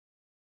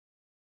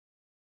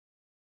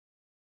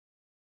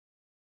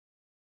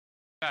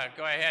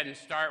Go ahead and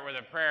start with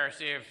a prayer.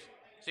 See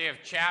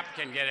if Chap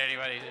can get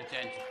anybody's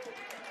attention.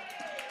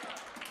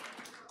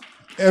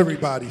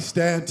 Everybody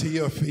stand to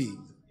your feet.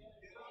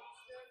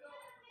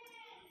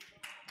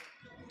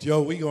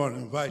 Joe, we're going to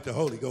invite the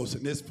Holy Ghost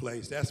in this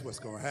place. That's what's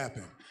going to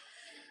happen.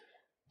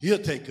 He'll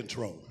take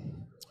control.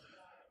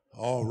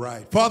 All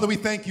right. Father, we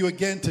thank you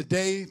again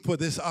today for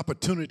this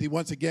opportunity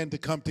once again to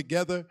come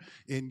together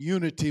in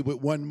unity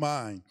with one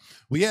mind.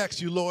 We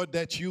ask you, Lord,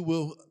 that you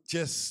will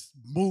just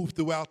move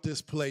throughout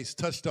this place,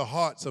 touch the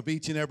hearts of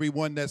each and every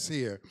one that's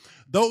here.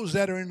 Those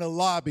that are in the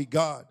lobby,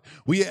 God,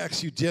 we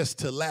ask you just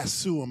to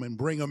lasso them and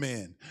bring them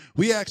in.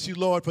 We ask you,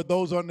 Lord, for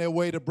those on their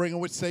way to bring them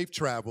with safe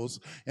travels.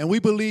 And we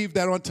believe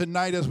that on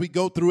tonight as we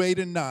go through 8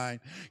 and 9,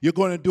 you're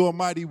going to do a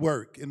mighty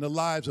work in the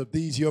lives of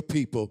these your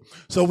people.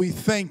 So we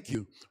thank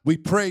you. We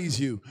praise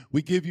you.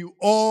 We give you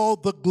all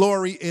the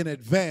glory in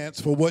advance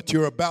for what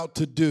you're about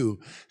to do.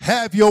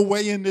 Have your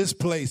way in this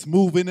place.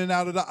 Move in and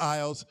out of the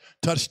aisles.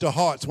 Touch the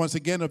hearts once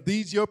again of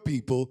these your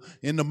people.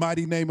 In the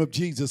mighty name of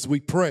Jesus, we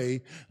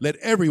pray. Let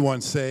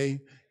everyone say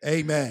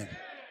amen.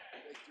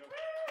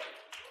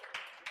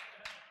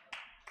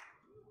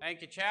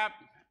 Thank you, Chap.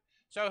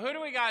 So who do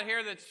we got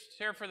here that's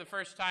here for the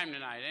first time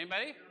tonight?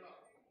 Anybody?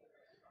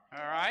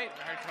 All right.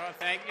 Well,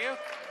 thank you.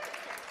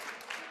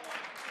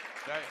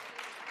 So,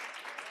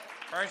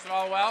 first of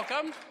all,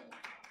 welcome.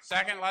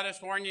 Second, let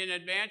us warn you in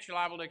advance, you're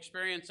liable to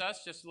experience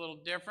us just a little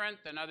different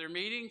than other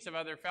meetings of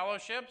other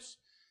fellowships.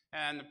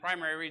 And the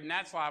primary reason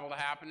that's liable to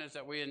happen is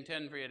that we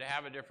intend for you to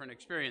have a different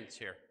experience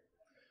here.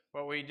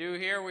 What we do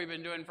here, we've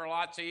been doing for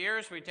lots of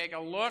years. We take a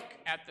look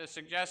at the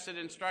suggested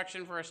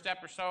instruction for a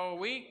step or so a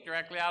week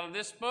directly out of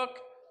this book.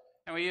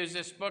 And we use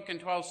this book in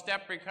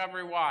 12-step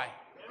recovery. Why?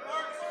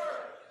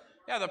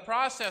 Yeah, the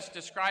process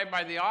described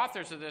by the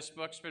authors of this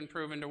book has been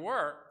proven to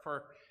work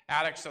for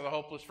addicts of the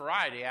hopeless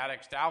variety,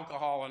 addicts to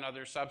alcohol and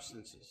other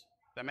substances.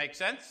 That make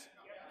sense?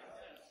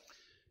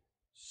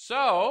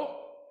 So,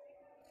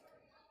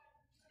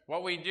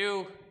 what we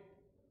do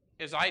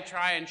is I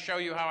try and show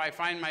you how I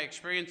find my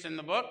experience in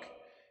the book,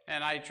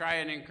 and I try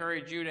and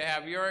encourage you to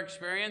have your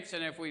experience,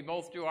 and if we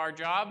both do our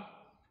job,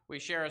 we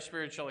share a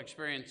spiritual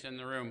experience in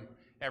the room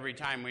every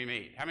time we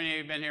meet. How many of you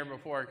have been here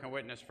before and can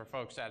witness for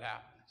folks that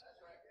happens?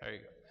 There you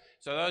go.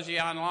 So those of you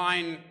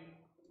online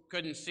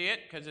couldn't see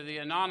it because of the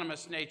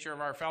anonymous nature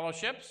of our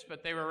fellowships,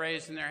 but they were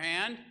raising their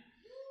hand.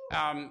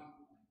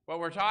 What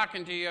we're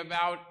talking to you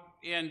about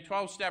in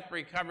 12-step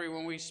recovery,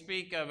 when we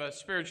speak of a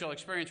spiritual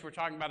experience, we're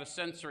talking about a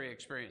sensory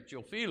experience.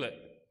 You'll feel it.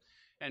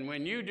 And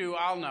when you do,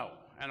 I'll know,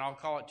 and I'll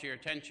call it to your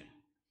attention,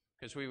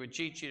 because we would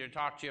teach you to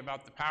talk to you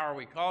about the power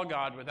we call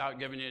God without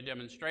giving you a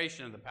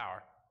demonstration of the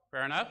power.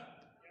 Fair enough?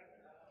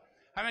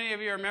 How many of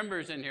you are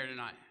members in here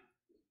tonight?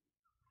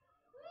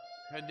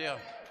 Good deal.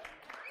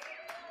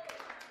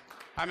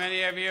 How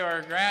many of you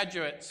are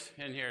graduates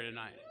in here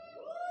tonight?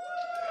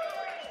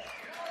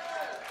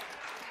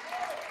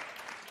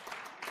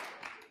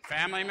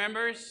 Family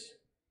members?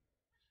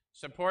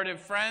 Supportive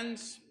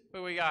friends?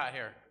 Who we got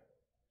here?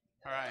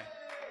 All right.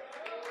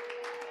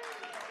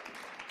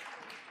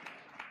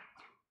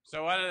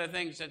 So one of the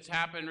things that's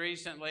happened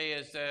recently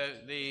is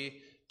the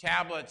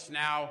tablets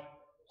now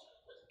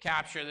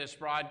capture this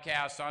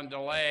broadcast on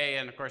delay,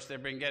 and of course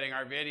they've been getting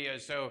our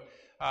videos, so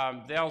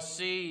they'll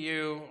see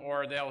you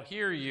or they'll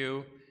hear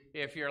you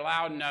if you're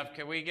loud enough.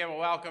 Can we give a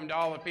welcome to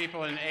all the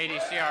people in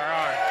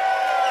ADCRR?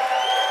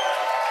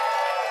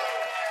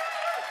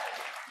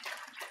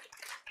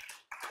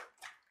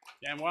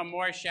 And one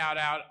more shout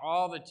out,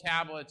 all the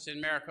tablets in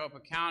Maricopa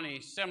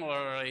County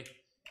similarly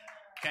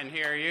can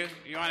hear you.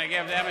 You want to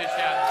give them a shout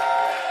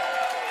out?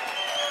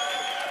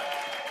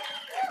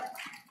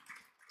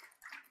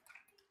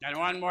 And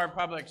one more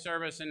public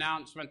service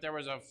announcement. There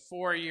was a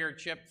 4-year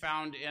chip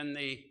found in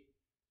the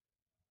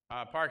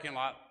parking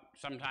lot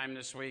sometime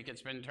this week.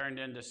 It's been turned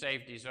into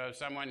safety. So if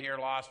someone here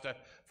lost a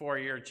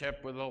 4-year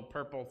chip with a little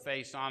purple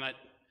face on it,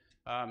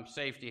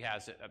 safety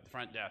has it at the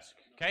front desk.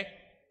 Okay?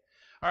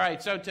 All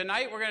right, so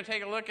tonight we're going to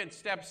take a look at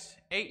steps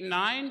 8 and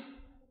 9.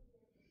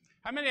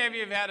 How many of you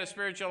have had a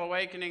spiritual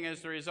awakening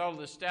as the result of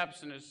the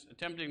steps and is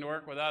attempting to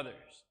work with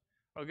others?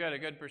 Oh, good, a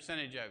good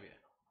percentage of you.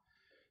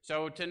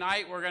 So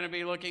tonight we're going to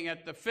be looking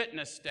at the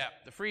fitness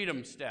step, the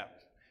freedom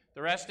step.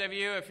 The rest of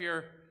you, if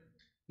you're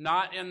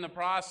not in the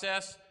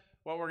process,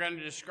 what we're going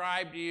to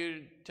describe to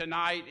you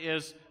tonight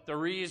is the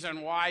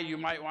reason why you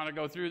might want to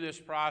go through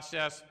this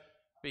process,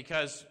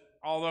 because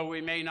although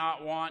we may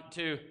not want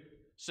to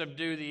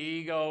subdue the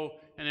ego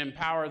and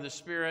empower the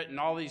spirit and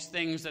all these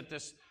things that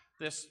this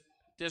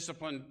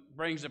discipline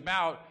brings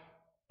about,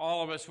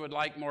 all of us would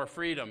like more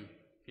freedom.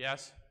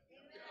 Yes?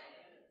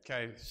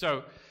 Okay,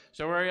 so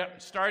we're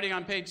starting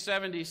on page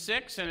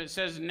 76, and it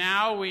says,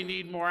 now we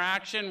need more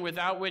action,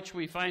 without which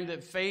we find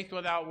that faith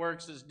without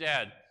works is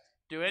dead.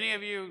 Do any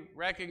of you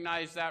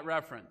recognize that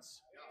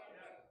reference?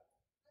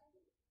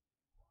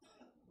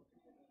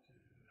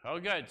 Oh,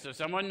 good. So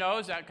someone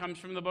knows that comes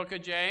from the book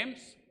of James,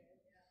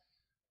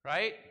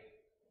 right?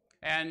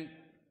 And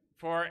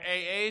for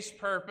AA's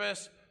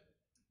purpose,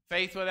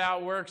 faith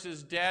without works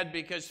is dead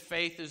because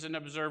faith is an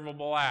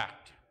observable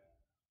act.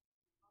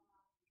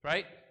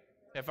 right?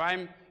 If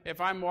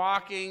I'm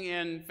walking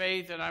in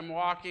faith and I'm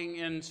walking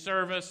in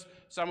service,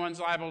 someone's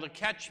liable to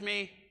catch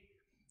me,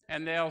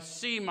 and they'll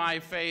see my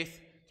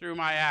faith through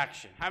my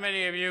action. How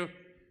many of you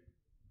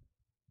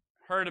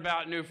heard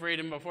about New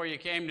Freedom before you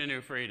came to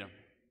New Freedom?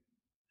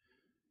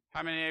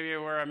 How many of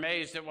you were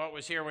amazed at what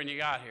was here when you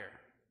got here?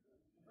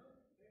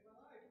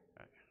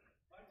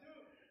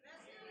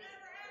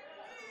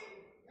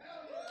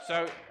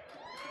 So,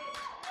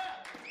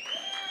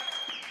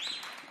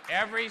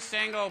 every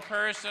single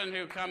person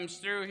who comes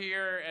through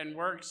here and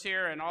works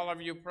here, and all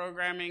of you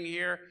programming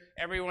here,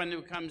 everyone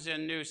who comes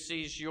in new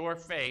sees your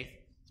faith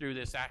through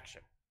this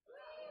action.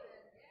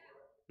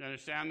 You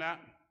understand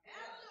that?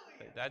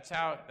 That's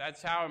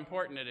how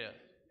important it is.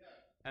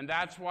 And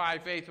that's why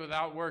faith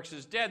without works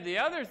is dead. The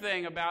other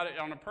thing about it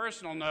on a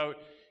personal note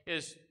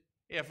is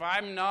if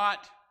I'm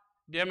not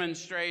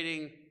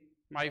demonstrating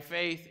my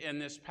faith in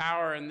this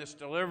power and this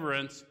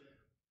deliverance,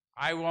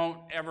 I won't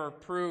ever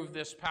prove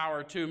this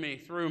power to me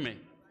through me.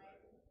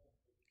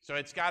 So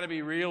it's got to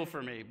be real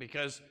for me,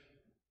 because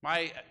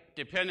my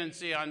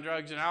dependency on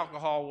drugs and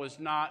alcohol was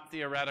not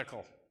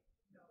theoretical.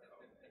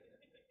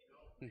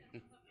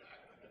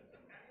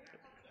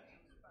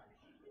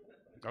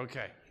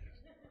 Okay.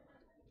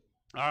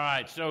 All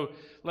right, so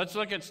let's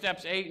look at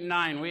steps 8 and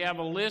 9. We have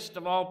a list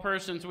of all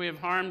persons we have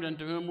harmed and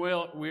to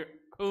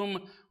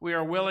whom we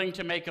are willing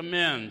to make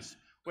amends.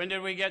 When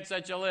did we get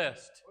such a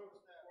list?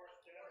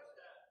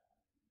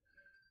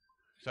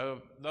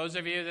 So those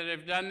of you that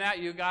have done that,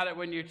 you got it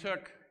when you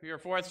took your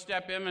 4th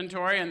step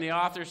inventory, and the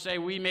authors say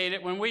we made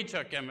it when we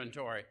took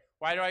inventory.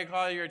 Why do I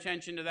call your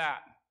attention to that?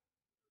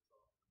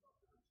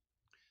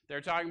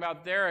 They're talking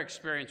about their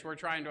experience. We're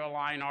trying to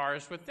align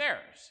ours with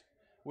theirs.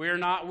 We're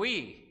not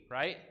we,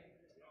 right?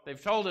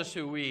 They've told us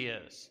who we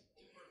is.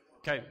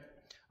 Okay.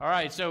 All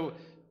right, so it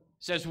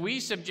says we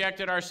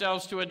subjected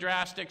ourselves to a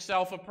drastic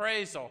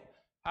self-appraisal.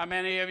 How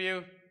many of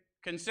you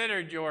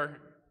considered your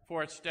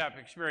 4th step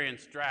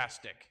experience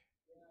drastic?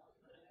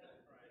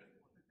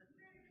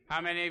 How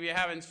many of you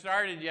haven't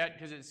started yet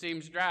because it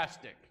seems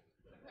drastic?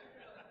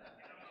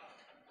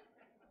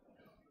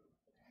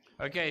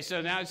 Okay,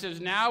 so now it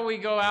says, now we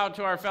go out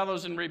to our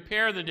fellows and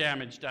repair the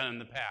damage done in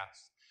the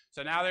past.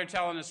 So now they're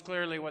telling us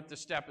clearly what the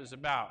step is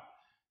about.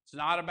 It's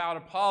not about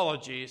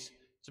apologies,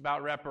 it's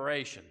about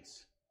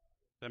reparations.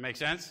 Does that make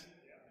sense?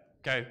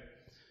 Okay.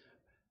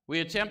 We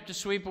attempt to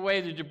sweep away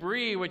the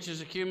debris which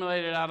is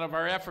accumulated out of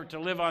our effort to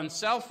live on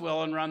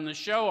self-will and run the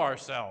show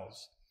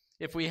ourselves.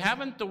 If we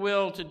haven't the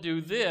will to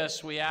do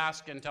this, we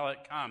ask until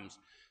it comes.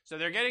 So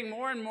they're getting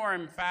more and more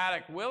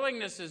emphatic.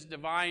 Willingness is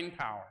divine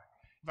power.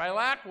 If I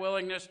lack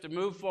willingness to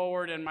move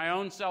forward in my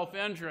own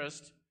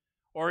self-interest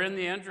or in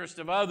the interest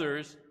of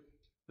others,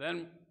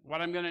 then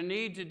what I'm going to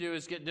need to do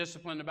is get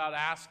disciplined about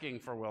asking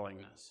for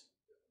willingness.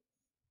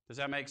 Does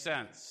that make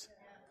sense?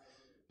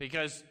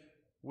 Because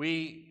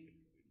we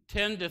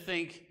tend to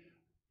think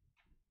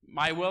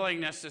my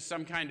willingness is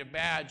some kind of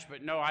badge,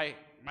 but no,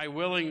 my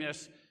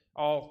willingness,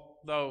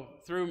 although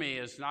through me,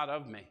 is not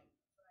of me.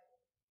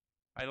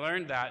 I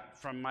learned that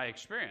from my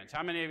experience.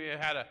 How many of you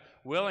had a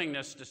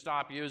willingness to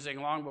stop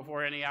using long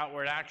before any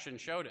outward action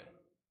showed it?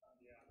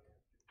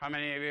 How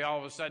many of you all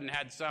of a sudden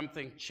had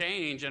something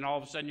change and all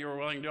of a sudden you were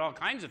willing to do all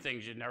kinds of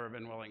things you'd never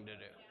been willing to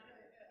do?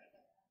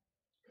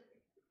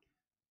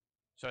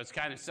 So it's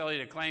kind of silly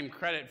to claim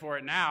credit for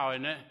it now,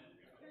 isn't it?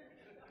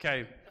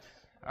 Okay.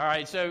 All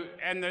right, so,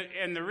 and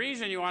the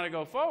reason you want to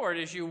go forward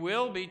is you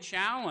will be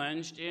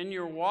challenged in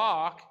your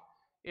walk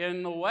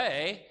in the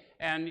way,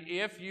 and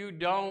if you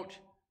don't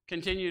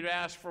continue to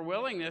ask for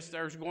willingness,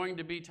 there's going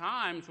to be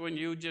times when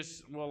you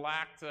just will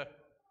lack the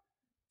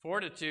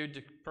fortitude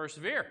to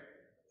persevere.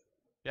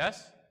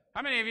 Yes?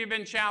 How many of you have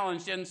been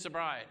challenged in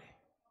sobriety?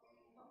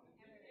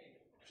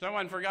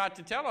 Someone forgot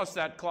to tell us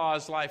that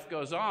clause, life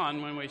goes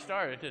on, when we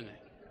started, didn't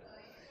it?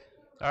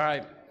 All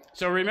right.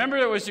 So remember,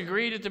 it was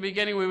agreed at the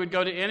beginning we would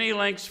go to any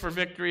lengths for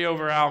victory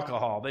over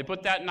alcohol. They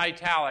put that in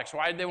italics.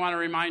 Why did they want to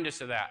remind us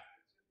of that?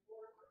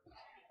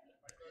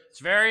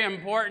 It's very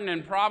important,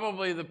 and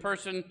probably the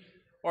person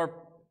or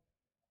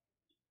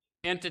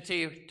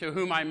entity to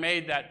whom I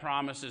made that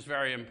promise is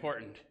very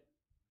important.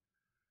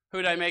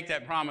 Who did I make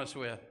that promise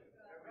with?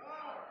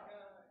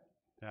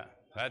 Yeah,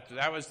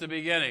 that was the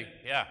beginning.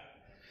 Yeah.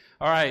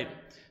 All right.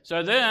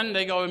 So then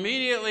they go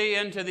immediately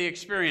into the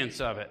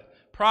experience of it.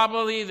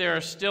 Probably there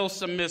are still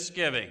some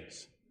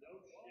misgivings.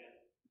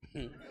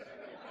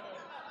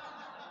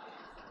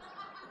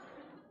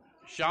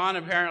 Sean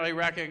apparently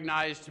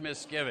recognized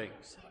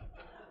misgivings.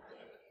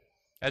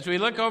 As we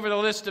look over the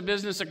list of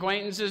business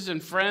acquaintances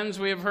and friends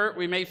we have hurt,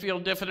 we may feel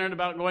diffident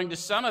about going to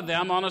some of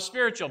them on a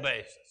spiritual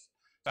basis.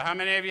 So how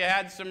many of you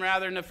had some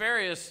rather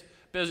nefarious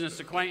business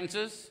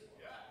acquaintances?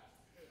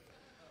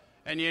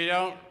 And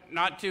you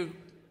not too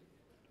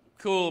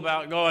cool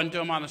about going to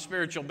them on a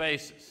spiritual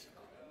basis?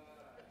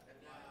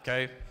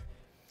 Okay?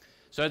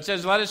 So it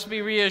says, let us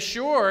be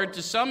reassured.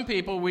 To some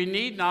people, we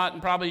need not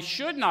and probably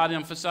should not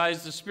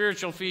emphasize the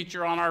spiritual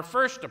feature on our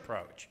first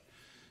approach.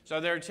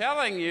 So they're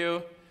telling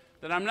you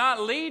that I'm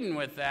not leading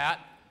with that.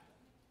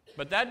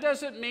 But that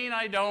doesn't mean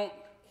I don't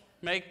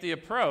make the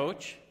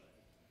approach.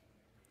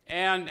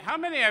 And how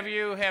many of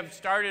you have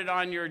started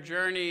on your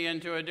journey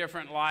into a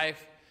different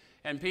life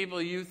and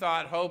people you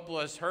thought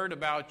hopeless heard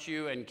about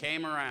you and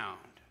came around?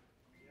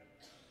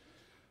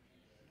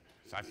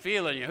 So I'm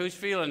feeling you. Who's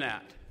feeling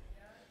that?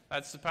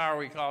 That's the power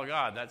we call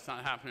God. That's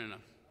not happening.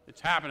 It's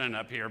happening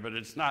up here, but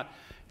it's not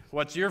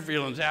what's your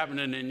feelings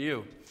happening in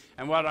you.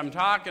 And what I'm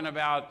talking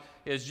about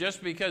is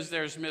just because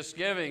there's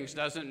misgivings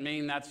doesn't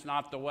mean that's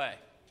not the way.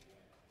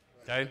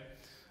 Okay?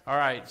 All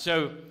right.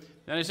 So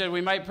then I said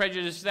we might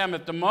prejudice them.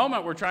 At the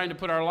moment, we're trying to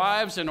put our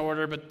lives in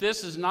order, but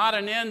this is not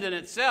an end in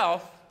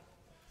itself.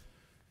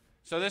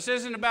 So this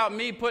isn't about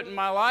me putting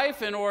my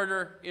life in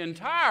order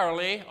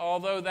entirely,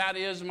 although that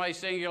is my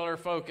singular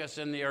focus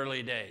in the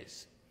early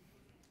days.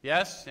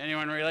 Yes?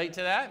 Anyone relate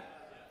to that?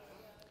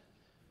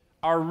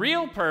 Our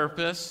real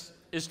purpose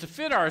is to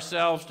fit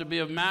ourselves to be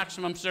of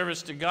maximum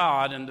service to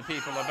God and the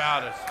people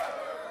about us.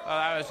 Oh,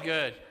 that was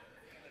good.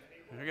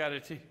 I got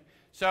it.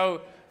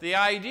 So the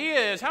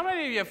idea is, how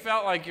many of you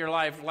felt like your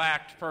life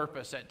lacked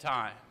purpose at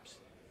times?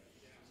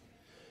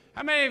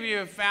 How many of you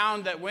have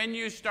found that when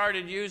you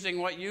started using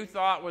what you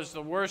thought was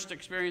the worst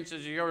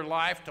experiences of your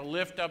life to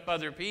lift up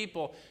other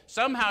people,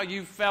 somehow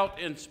you felt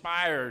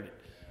inspired,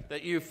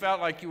 that you felt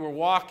like you were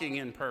walking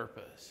in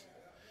purpose?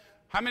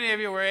 How many of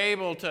you were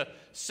able to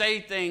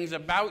say things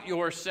about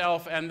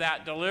yourself and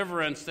that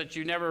deliverance that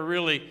you never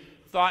really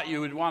thought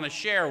you would want to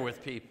share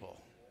with people?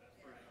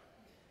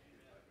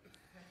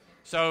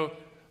 So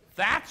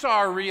that's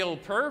our real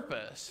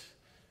purpose.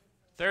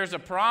 There's a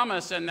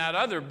promise in that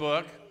other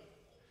book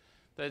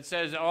that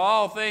says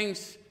all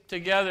things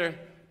together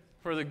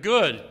for the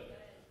good.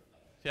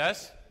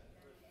 Yes?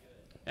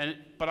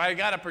 But I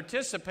got to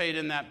participate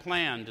in that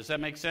plan. Does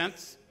that make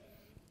sense?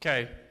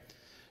 Okay.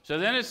 So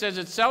then it says,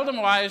 it's seldom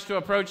wise to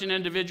approach an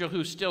individual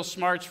who still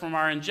smarts from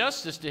our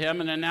injustice to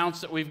him and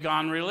announce that we've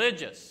gone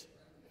religious.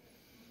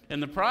 In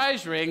the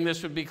prize ring,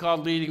 this would be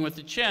called leading with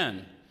the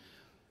chin.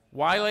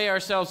 Why lay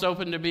ourselves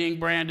open to being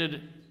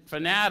branded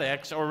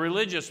fanatics or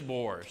religious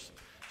bores?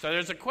 So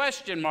there's a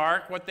question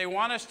mark. What they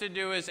want us to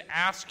do is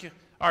ask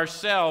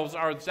ourselves,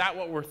 is that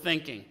what we're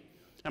thinking?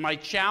 Am I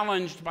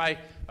challenged by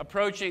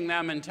approaching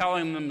them and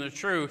telling them the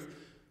truth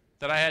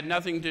that I had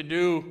nothing to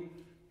do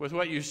with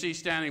what you see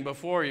standing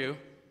before you?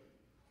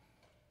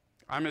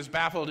 I'm as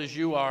baffled as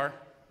you are.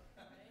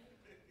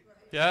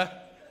 Yeah?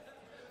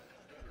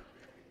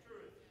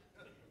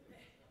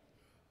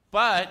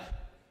 But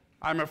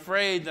I'm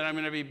afraid that I'm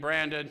going to be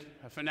branded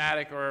a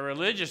fanatic or a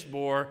religious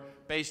bore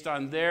based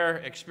on their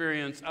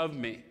experience of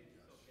me.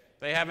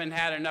 They haven't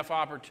had enough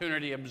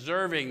opportunity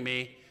observing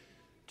me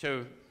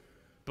to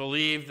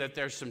believe that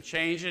there's some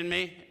change in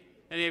me.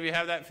 Any of you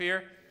have that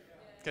fear?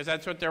 Because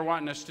that's what they're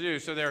wanting us to do.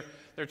 So they're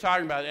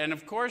talking about it. And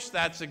of course,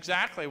 that's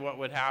exactly what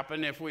would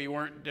happen if we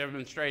weren't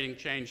demonstrating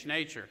changed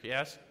nature.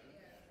 Yes?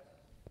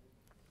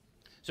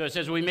 So it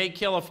says we may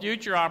kill a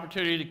future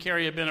opportunity to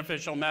carry a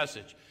beneficial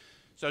message.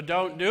 So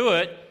don't do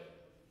it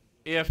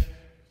if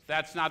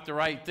that's not the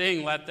right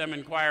thing. Let them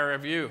inquire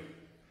of you.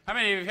 How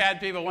many of you have had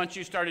people, once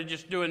you started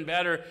just doing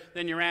better,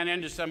 then you ran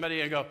into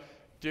somebody and go,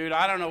 dude,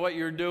 I don't know what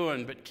you're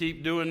doing, but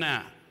keep doing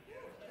that.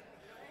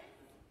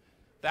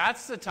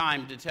 That's the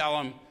time to tell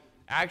them,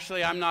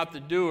 actually, I'm not the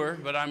doer,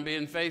 but I'm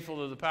being faithful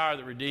to the power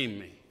that redeemed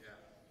me.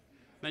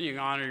 Then you can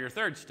honor your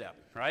third step,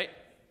 right?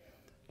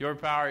 Your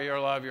power, your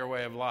love, your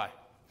way of life.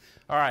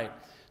 All right.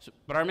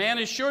 But our man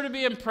is sure to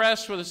be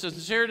impressed with a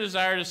sincere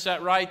desire to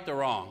set right the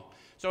wrong.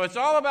 So it's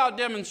all about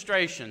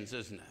demonstrations,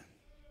 isn't it?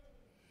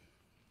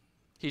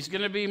 He's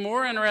going to be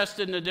more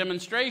interested in a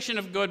demonstration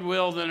of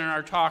goodwill than in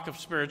our talk of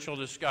spiritual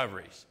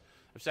discoveries.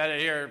 I've said it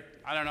here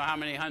I don't know how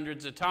many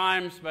hundreds of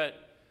times,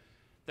 but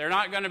they're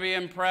not going to be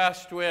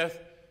impressed with,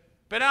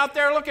 been out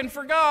there looking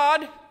for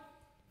God.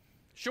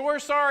 Sure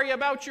sorry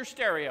about your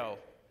stereo.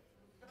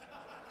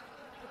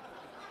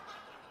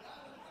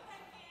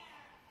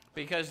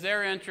 Because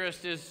their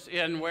interest is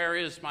in, where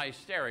is my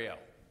stereo?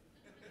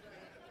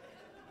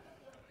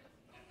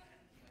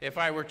 If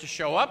I were to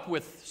show up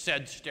with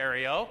said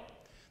stereo,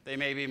 they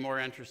may be more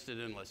interested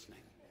in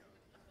listening.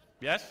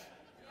 Yes?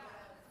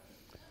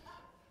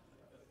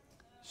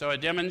 So a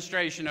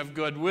demonstration of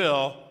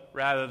goodwill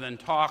rather than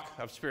talk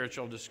of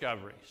spiritual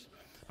discoveries.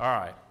 All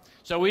right.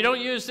 So we don't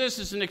use this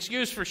as an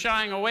excuse for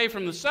shying away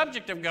from the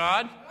subject of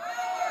God.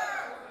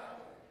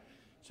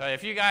 So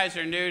if you guys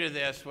are new to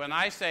this, when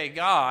I say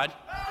God,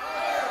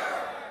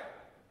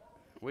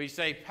 we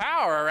say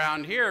power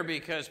around here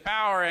because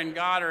power and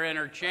God are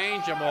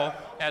interchangeable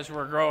as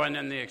we're growing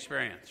in the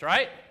experience,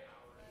 right?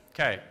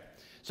 Okay.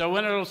 So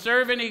when it'll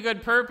serve any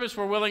good purpose,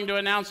 we're willing to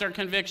announce our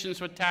convictions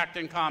with tact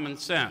and common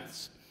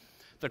sense.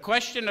 The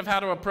question of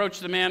how to approach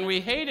the man we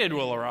hated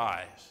will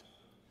arise.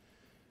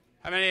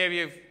 How many of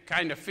you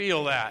kind of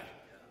feel that?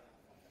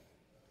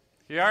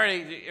 Are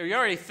you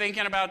already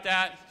thinking about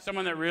that?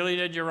 Someone that really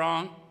did you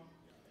wrong?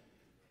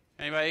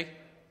 Anybody?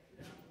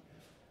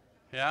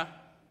 Yeah?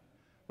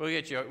 We'll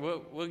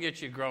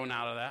get you grown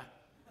out of that.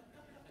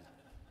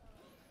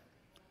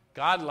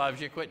 God loves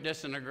you. Quit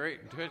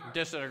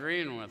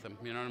disagreeing with him.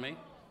 You know what I mean?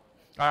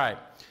 All right.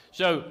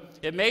 So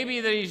it may be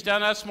that he's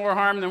done us more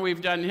harm than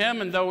we've done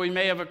him, and though we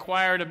may have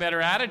acquired a better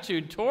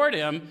attitude toward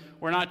him,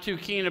 we're not too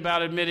keen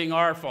about admitting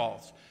our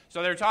faults.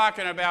 So they're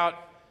talking about,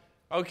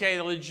 okay,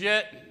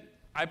 legit,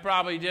 I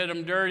probably did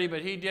him dirty,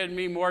 but he did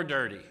me more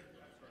dirty.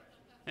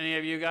 Any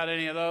of you got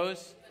any of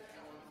those?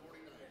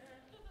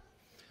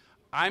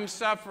 I'm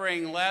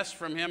suffering less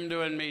from him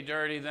doing me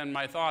dirty than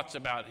my thoughts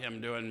about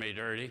him doing me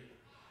dirty.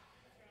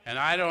 And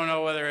I don't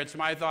know whether it's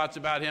my thoughts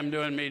about him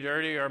doing me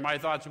dirty or my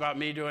thoughts about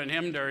me doing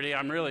him dirty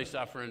I'm really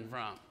suffering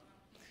from.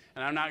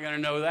 And I'm not going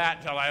to know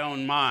that till I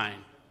own mine.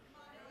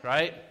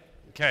 Right?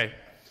 Okay.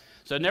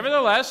 So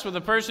nevertheless, with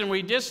the person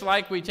we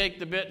dislike, we take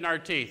the bit in our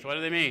teeth. What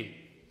do they mean?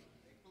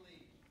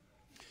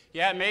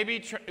 Yeah, it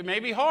may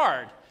be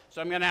hard.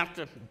 So I'm going to have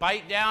to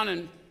bite down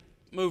and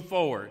move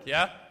forward.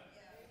 Yeah?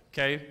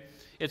 Okay.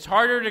 It's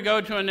harder to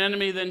go to an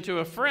enemy than to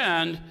a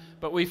friend,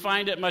 but we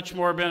find it much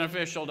more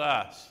beneficial to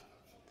us.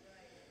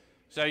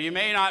 So you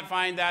may not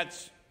find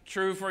that's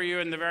true for you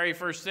in the very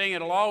first thing.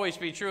 It'll always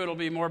be true. It'll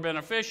be more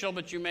beneficial,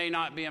 but you may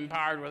not be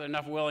empowered with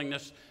enough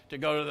willingness to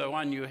go to the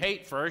one you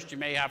hate first. You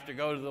may have to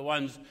go to the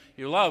ones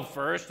you love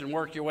first and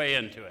work your way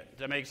into it. Does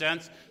that make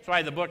sense? That's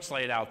why the book's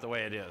laid out the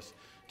way it is.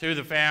 To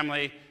the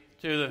family,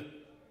 to the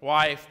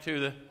wife, to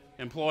the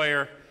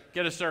employer.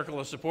 Get a circle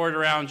of support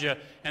around you,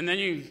 and then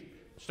you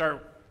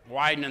start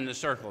widening the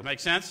circle. Make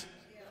sense?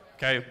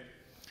 Okay.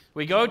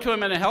 We go to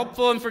him in a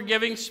helpful and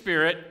forgiving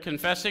spirit,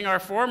 confessing our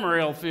former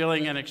ill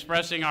feeling and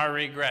expressing our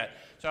regret.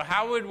 So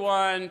how would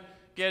one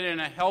get in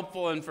a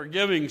helpful and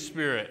forgiving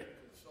spirit?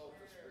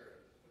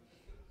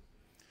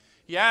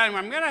 Yeah, and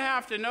I'm going to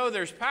have to know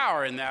there's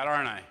power in that,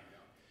 aren't I?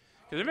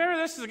 Because remember,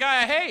 this is a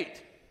guy I hate.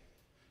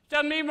 He's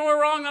done me more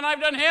wrong than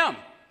I've done him.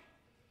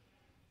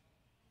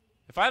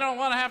 If I don't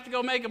want to have to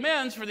go make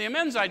amends for the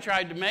amends I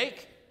tried to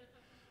make,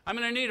 I'm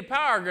going to need a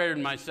power greater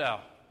than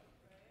myself.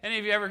 Any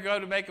of you ever go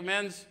to make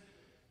amends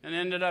and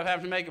ended up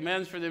having to make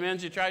amends for the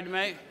amends you tried to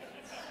make?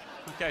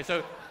 Okay,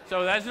 so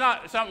that's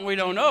not something we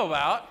don't know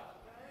about.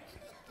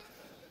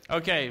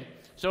 Okay,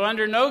 so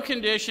under no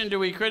condition do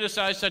we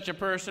criticize such a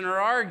person or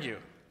argue.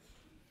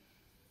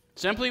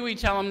 Simply we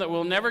tell them that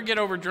we'll never get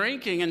over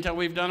drinking until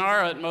we've done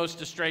our utmost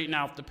to straighten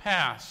out the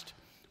past.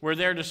 We're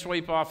there to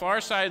sweep off our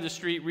side of the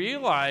street,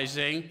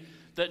 realizing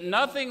that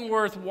nothing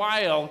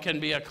worthwhile can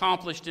be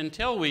accomplished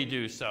until we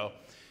do so.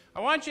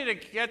 I want you to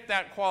get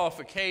that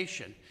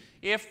qualification.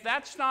 If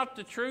that's not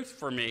the truth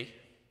for me,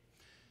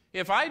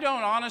 if I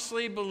don't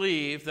honestly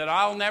believe that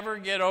I'll never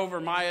get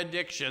over my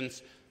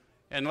addictions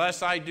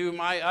unless I do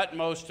my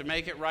utmost to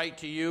make it right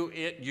to you,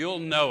 you'll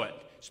know it,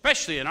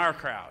 especially in our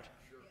crowd.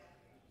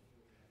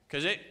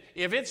 Because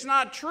if it's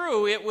not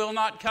true, it will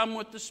not come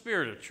with the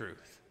spirit of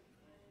truth.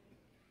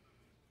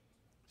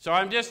 So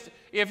I'm just,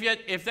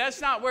 if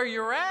that's not where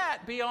you're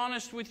at, be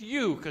honest with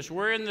you, because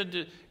we're in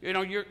the,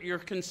 you're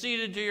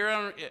conceited to your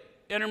own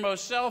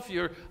innermost self,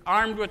 you're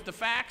armed with the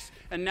facts,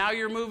 and now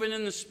you're moving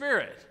in the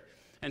spirit.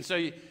 And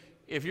so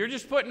if you're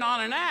just putting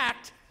on an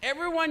act,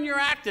 everyone you're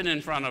acting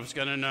in front of is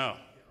going to know.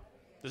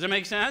 Does that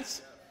make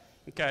sense?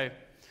 Okay.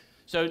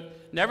 So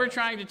never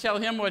trying to tell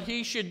him what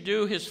he should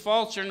do. His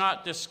faults are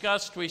not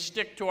discussed. We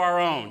stick to our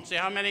own. See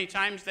how many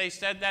times they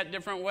said that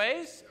different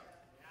ways?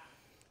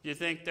 Do you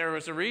think there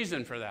was a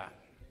reason for that?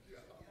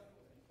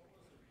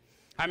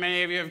 How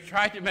many of you have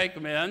tried to make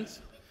amends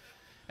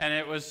and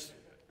it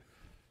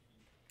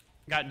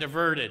got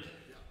diverted?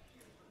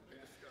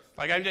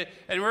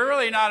 And we're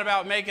really not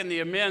about making the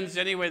amends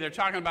anyway. They're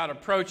talking about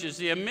approaches.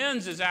 The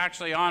amends is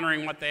actually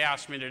honoring what they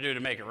asked me to do to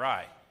make it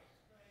right.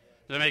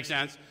 Does that make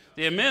sense?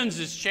 The amends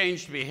is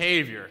changed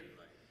behavior.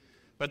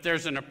 But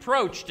there's an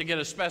approach to get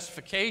a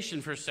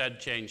specification for said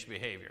changed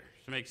behavior.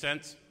 Does that make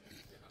sense?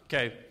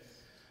 Okay.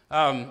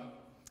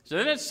 So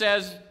then it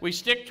says we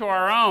stick to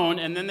our own,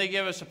 and then they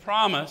give us a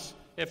promise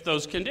if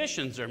those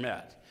conditions are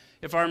met.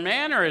 If our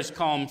manner is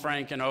calm,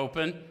 frank, and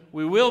open,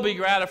 we will be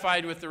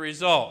gratified with the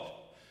result.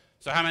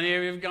 So how many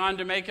of you have gone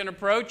to make an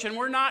approach and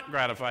we're not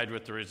gratified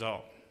with the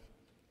result?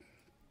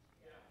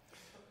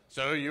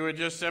 So you would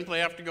just simply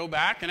have to go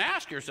back and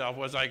ask yourself,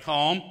 was I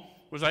calm?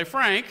 Was I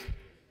frank?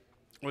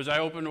 Was I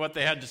open to what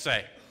they had to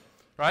say?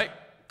 Right?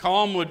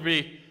 Calm would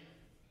be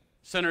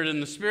centered in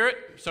the spirit,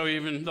 so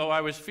even though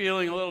I was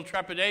feeling a little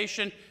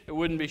trepidation, it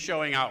wouldn't be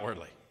showing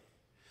outwardly.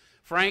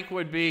 Frank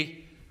would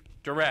be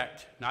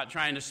direct, not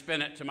trying to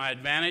spin it to my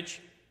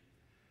advantage,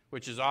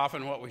 which is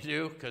often what we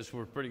do because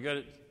we're pretty good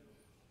at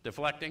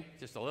deflecting,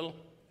 just a little.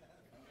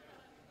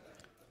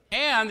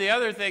 And the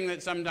other thing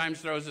that sometimes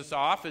throws us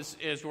off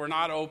is we're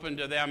not open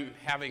to them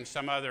having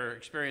some other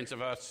experience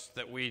of us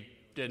that we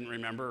didn't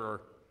remember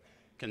or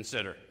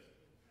consider.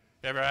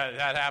 Ever had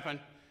that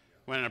happen?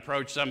 When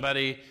approached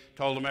somebody,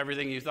 told them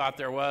everything you thought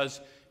there was,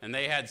 and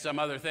they had some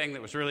other thing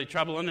that was really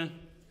troubling them,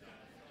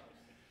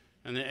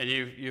 and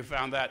you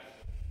found that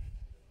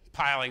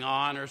piling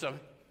on or something?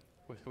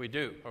 We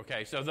do.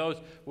 Okay, so those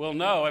we'll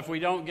know if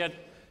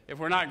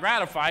we're not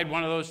gratified,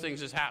 one of those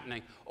things is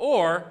happening.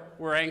 Or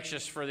we're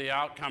anxious for the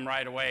outcome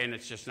right away and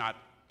it's just not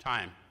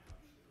time.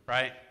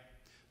 Right?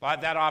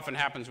 That often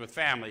happens with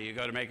family. You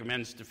go to make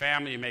amends to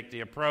family, you make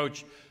the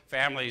approach.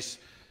 Family's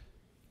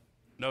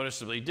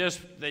noticeably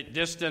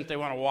distant. They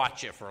want to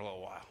watch you for a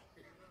little while.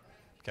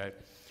 Okay.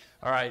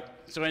 All right.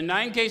 So in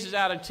 9 cases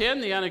out of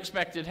 10, the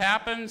unexpected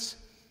happens.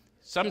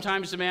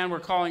 Sometimes the man we're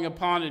calling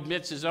upon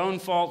admits his own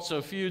fault,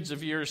 so feuds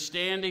of years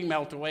standing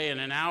melt away in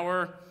an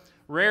hour.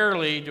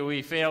 Rarely do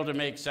we fail to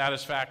make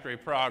satisfactory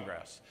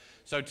progress.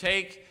 So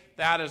take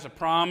that as a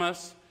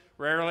promise.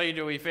 Rarely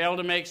do we fail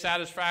to make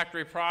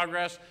satisfactory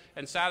progress,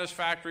 and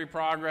satisfactory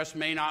progress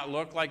may not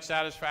look like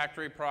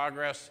satisfactory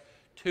progress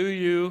to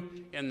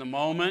you in the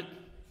moment.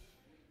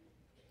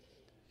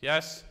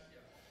 Yes?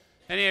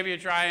 Any of you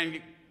try and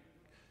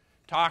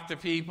talk to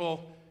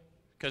people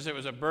because it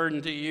was a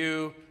burden to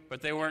you,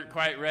 but they weren't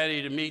quite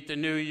ready to meet the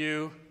new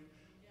you?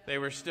 They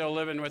were still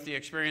living with the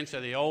experience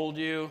of the old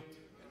you.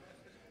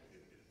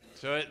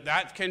 So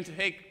that can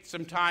take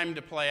some time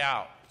to play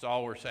out. That's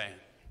all we're saying.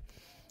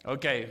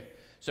 Okay,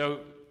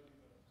 so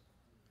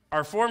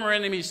our former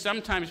enemies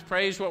sometimes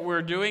praise what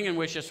we're doing and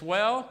wish us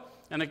well,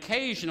 and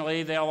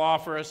occasionally they'll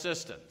offer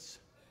assistance.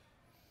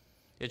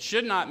 It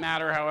should not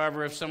matter,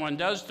 however, if someone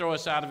does throw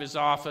us out of his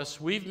office.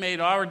 We've made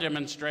our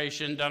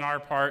demonstration, done our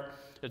part.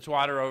 It's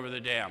water over the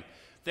dam.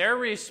 Their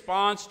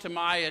response to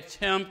my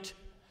attempt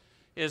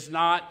is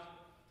not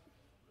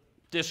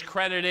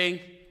discrediting.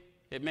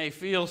 It may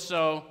feel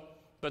so,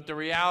 but the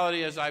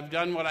reality is I've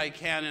done what I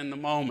can in the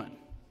moment.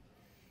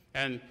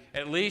 And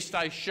at least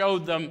I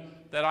showed them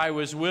that I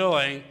was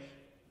willing.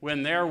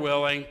 When they're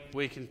willing,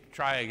 we can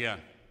try again.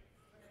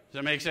 Does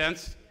that make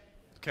sense?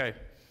 Okay.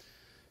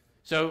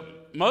 So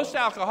most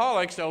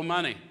alcoholics owe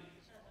money.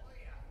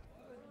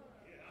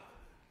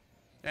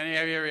 Any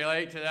of you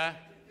relate to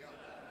that?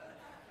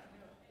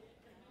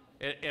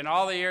 In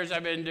all the years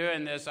I've been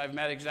doing this, I've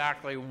met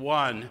exactly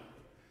one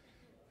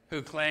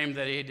who claimed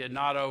that he did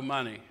not owe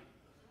money.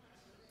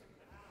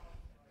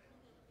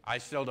 I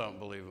still don't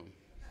believe him.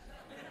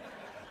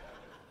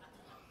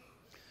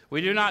 We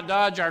do not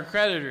dodge our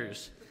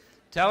creditors.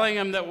 Telling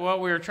them that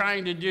what we're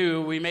trying to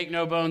do, we make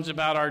no bones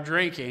about our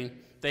drinking.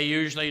 They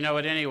usually know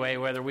it anyway,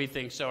 whether we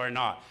think so or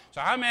not.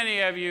 So how many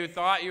of you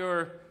thought you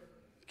were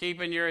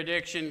keeping your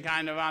addiction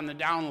kind of on the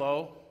down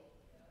low?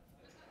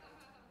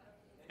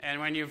 And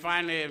when you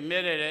finally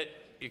admitted it,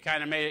 you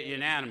kind of made it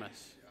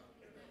unanimous.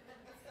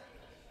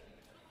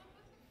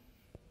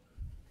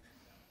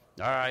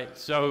 All right,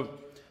 so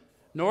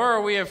nor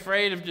are we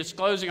afraid of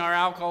disclosing our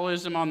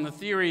alcoholism on the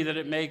theory that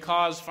it may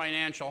cause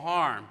financial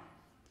harm.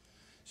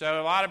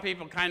 So a lot of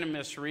people kind of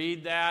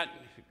misread that,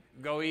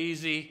 go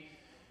easy.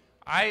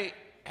 I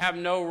have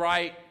no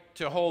right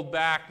to hold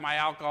back my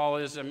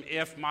alcoholism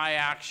if my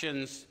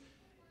actions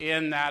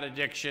in that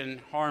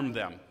addiction harm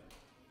them.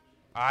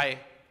 I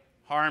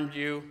harmed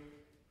you,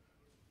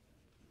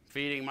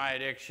 feeding my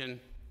addiction.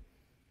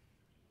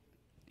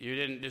 You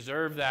didn't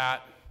deserve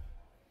that.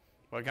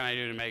 What can I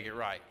do to make it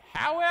right?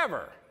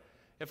 However,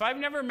 if I've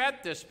never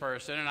met this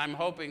person and I'm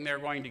hoping they're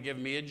going to give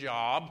me a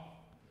job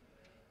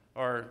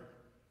or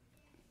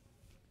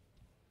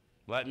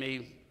let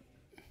me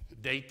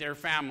date their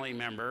family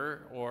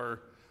member or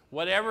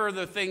whatever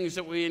the things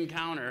that we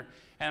encounter,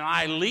 and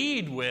I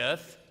lead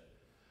with,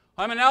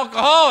 I'm an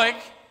alcoholic,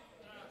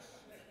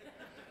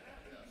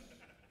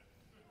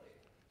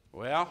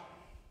 well,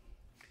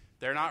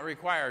 they're not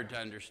required to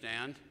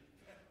understand,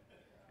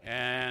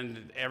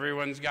 and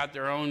everyone's got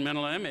their own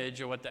mental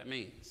image of what that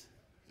means.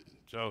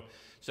 So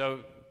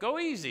go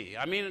easy.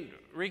 I mean,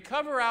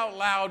 recover out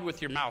loud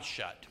with your mouth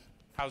shut.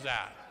 How's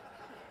that?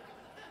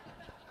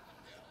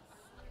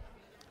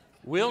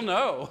 We'll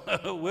know.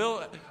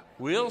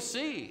 We'll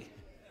see.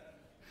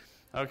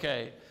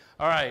 Okay.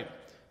 All right.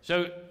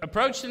 So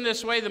approached in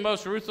this way, the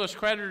most ruthless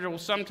creditor will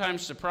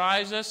sometimes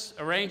surprise us.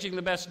 Arranging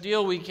the best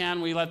deal we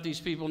can, we let these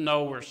people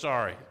know we're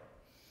sorry.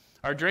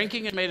 Our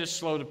drinking has made us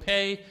slow to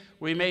pay.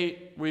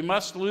 We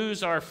must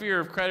lose our fear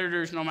of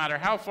creditors no matter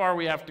how far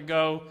we have to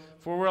go,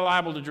 for we're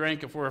liable to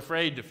drink if we're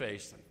afraid to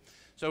face them.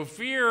 So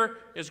fear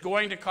is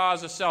going to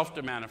cause a self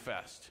to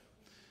manifest.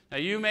 Now,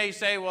 you may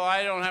say, well,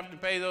 I don't have to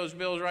pay those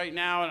bills right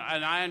now,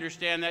 and I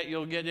understand that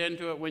you'll get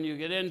into it when you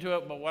get into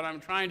it, but what I'm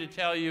trying to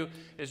tell you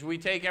is we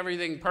take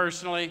everything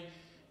personally,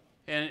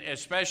 and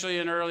especially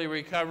in early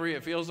recovery.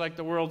 It feels like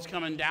the world's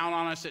coming down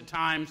on us at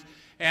times,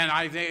 and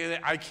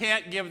I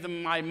can't give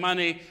them my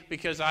money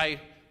because I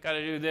got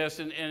to do this,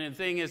 and the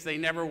thing is, they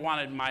never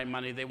wanted my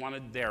money. They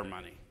wanted their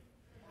money.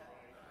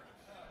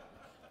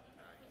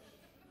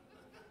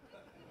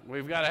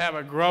 We've got to have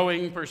a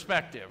growing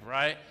perspective,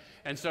 right?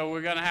 And so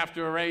we're going to have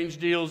to arrange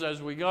deals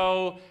as we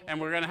go, and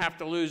we're going to have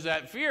to lose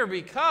that fear,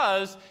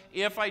 because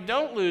if I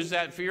don't lose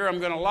that fear, I'm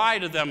going to lie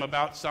to them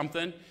about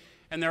something,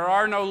 and there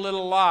are no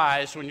little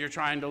lies when you're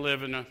trying to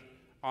live in an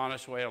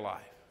honest way of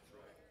life.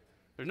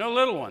 There's no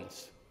little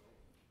ones.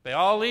 They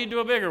all lead to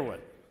a bigger one.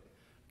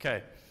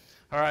 Okay.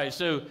 All right,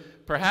 so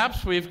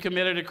perhaps we've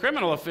committed a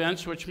criminal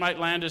offense which might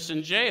land us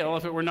in jail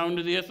if it were known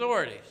to the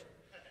authorities.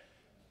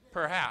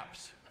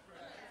 Perhaps.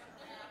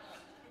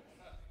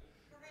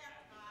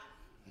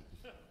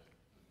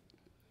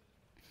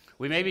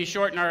 We may be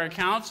short in our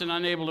accounts and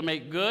unable to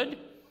make good.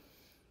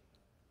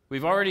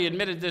 We've already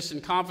admitted this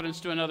in confidence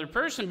to another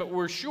person, but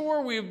we're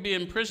sure we would be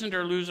imprisoned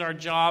or lose our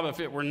job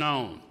if it were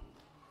known.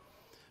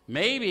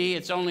 Maybe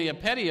it's only a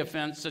petty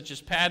offense, such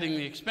as padding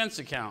the expense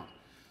account.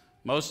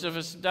 Most of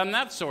us have done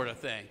that sort of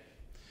thing.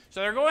 So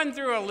they're going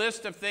through a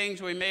list of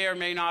things we may or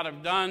may not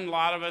have done. A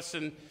lot of us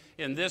in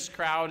this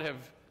crowd have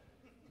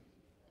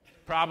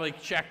probably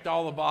checked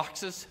all the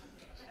boxes.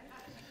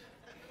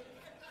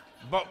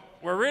 But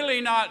we're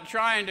really not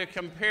trying to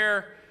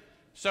compare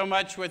so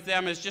much with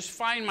them as just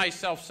find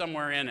myself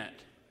somewhere in it,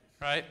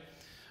 right?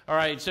 All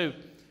right, so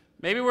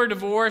maybe we're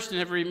divorced and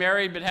have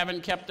remarried but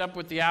haven't kept up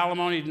with the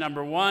alimony,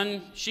 number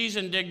one. She's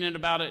indignant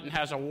about it and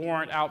has a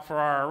warrant out for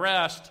our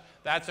arrest.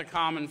 That's a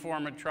common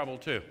form of trouble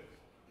too.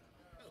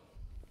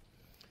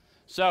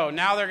 So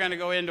now they're going to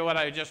go into what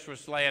I just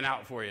was laying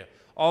out for you.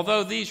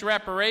 Although these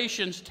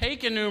reparations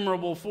take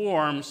innumerable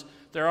forms,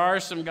 there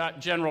are some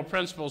general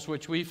principles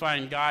which we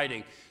find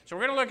guiding. So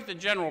we're going to look at the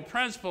general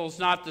principles,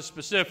 not the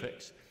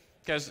specifics,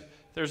 because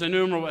there's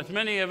innumerable. As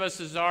many of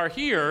us as are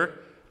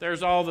here,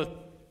 there's all the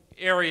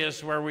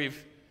areas where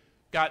we've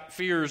got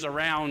fears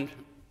around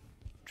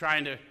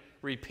trying to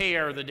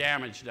repair the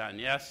damage done,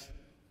 yes?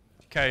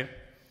 Okay.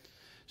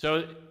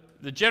 So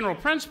the general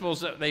principles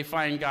that they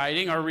find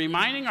guiding are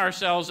reminding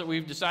ourselves that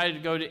we've decided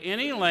to go to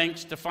any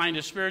lengths to find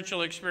a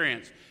spiritual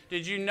experience.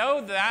 Did you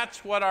know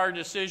that's what our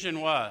decision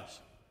was?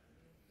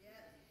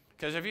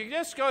 Because if you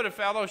just go to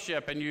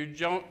fellowship and you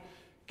don't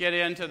get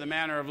into the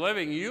manner of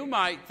living, you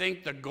might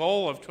think the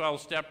goal of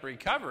 12-step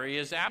recovery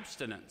is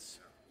abstinence.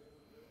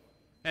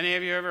 Any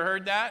of you ever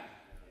heard that?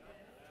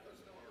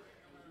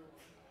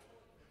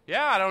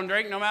 Yeah, I don't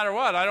drink no matter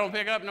what. I don't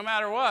pick up no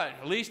matter what.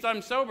 At least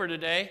I'm sober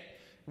today.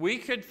 We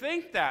could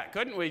think that,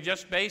 couldn't we,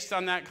 just based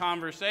on that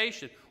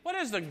conversation? What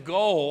is the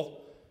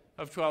goal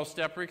of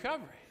 12-step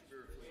recovery?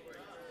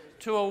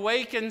 To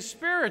awaken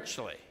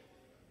spiritually.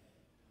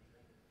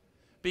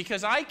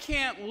 Because I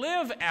can't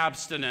live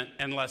abstinent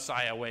unless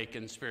I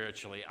awaken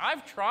spiritually.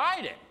 I've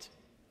tried it.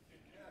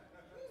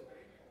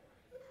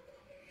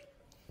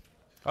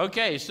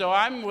 Okay, so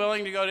I'm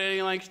willing to go to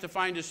any lengths to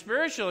find a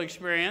spiritual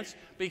experience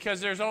because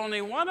there's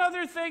only one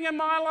other thing in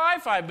my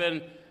life I've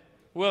been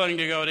willing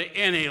to go to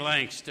any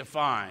lengths to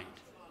find.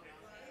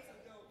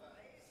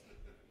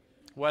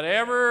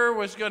 Whatever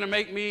was going to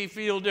make me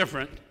feel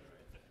different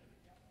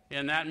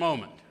in that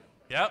moment.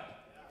 Yep.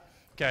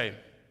 Okay.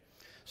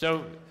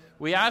 So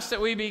we ask that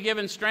we be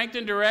given strength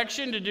and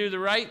direction to do the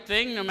right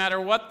thing no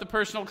matter what the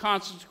personal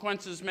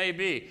consequences may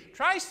be.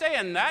 Try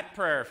saying that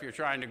prayer if you're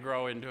trying to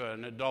grow into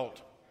an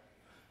adult.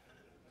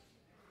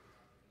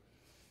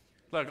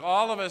 Look,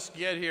 all of us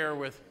get here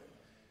with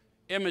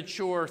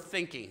immature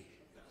thinking,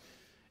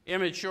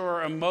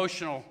 immature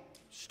emotional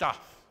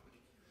stuff.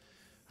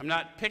 I'm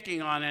not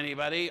picking on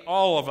anybody.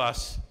 All of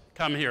us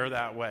come here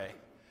that way.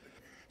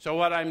 So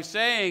what I'm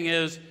saying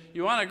is,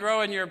 you want to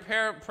grow in your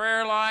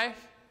prayer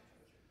life?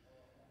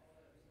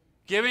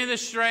 Give me the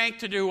strength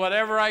to do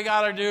whatever I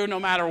got to do no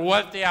matter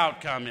what the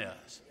outcome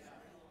is.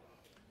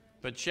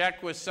 But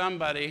check with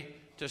somebody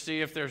to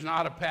see if there's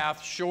not a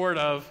path short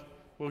of,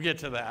 we'll get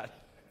to that.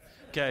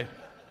 Okay.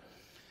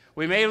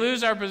 We may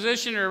lose our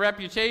position or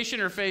reputation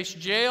or face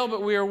jail,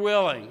 but we are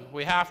willing.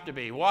 We have to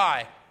be.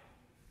 Why?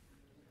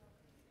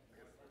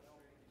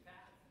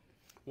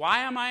 Why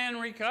am I in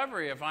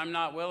recovery if I'm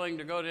not willing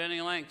to go to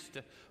any lengths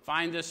to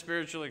find this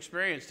spiritual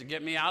experience to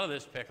get me out of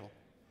this pickle?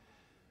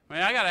 I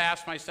mean, I got to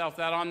ask myself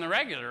that on the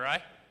regular,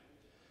 right?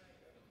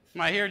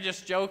 Am I here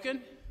just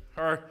joking?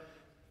 Or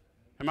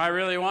am I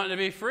really wanting to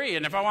be free?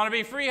 And if I want to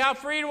be free, how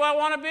free do I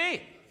want to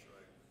be?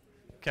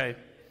 Okay.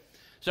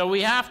 So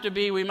we have to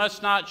be, we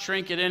must not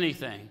shrink at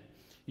anything.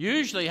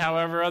 Usually,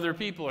 however, other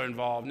people are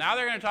involved. Now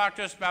they're going to talk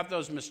to us about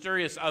those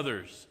mysterious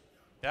others.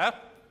 Yeah?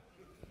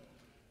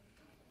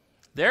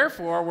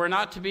 Therefore, we're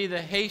not to be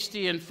the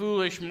hasty and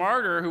foolish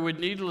martyr who would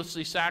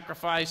needlessly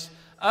sacrifice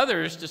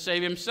others to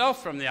save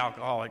himself from the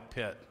alcoholic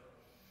pit.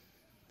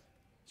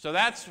 So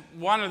that's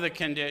one of the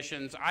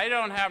conditions. I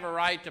don't have a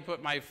right to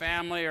put my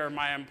family or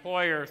my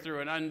employer through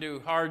an undue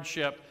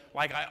hardship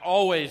like I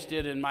always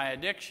did in my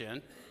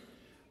addiction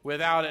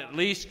without at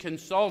least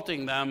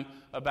consulting them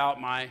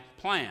about my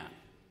plan.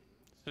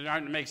 Does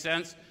that make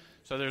sense?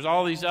 So there's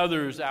all these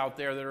others out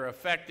there that are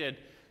affected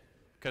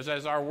because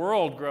as our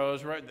world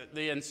grows,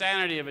 the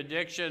insanity of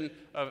addiction,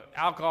 of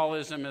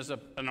alcoholism is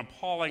an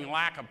appalling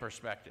lack of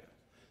perspective,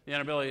 the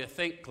inability to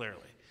think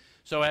clearly.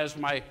 So as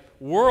my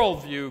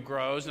worldview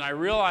grows and I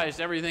realize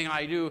everything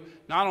I do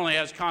not only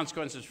has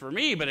consequences for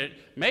me, but it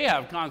may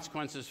have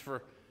consequences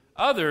for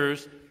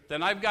others,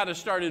 then I've got to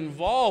start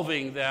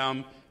involving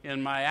them in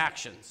my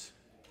actions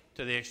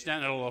to the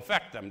extent it will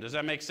affect them. Does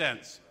that make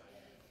sense?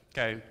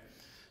 Okay.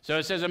 So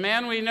it says, a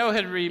man we know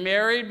had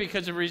remarried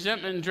because of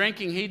resentment and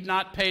drinking. He'd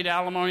not paid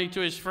alimony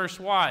to his first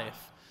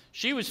wife.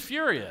 She was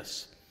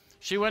furious.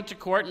 She went to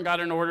court and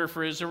got an order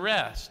for his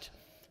arrest.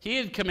 He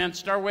had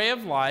commenced our way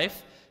of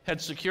life, had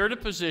secured a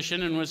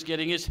position, and was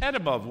getting his head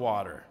above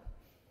water.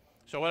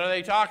 So what are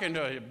they talking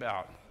to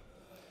about?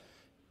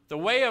 The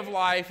way of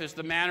life is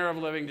the manner of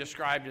living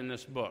described in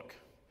this book.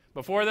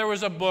 Before there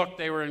was a book,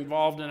 they were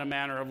involved in a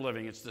manner of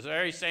living. It's the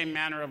very same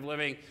manner of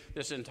living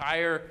this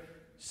entire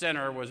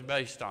center was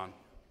based on.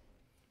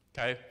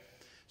 Okay?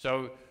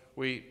 So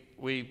we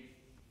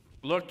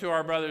look to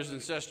our brothers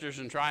and sisters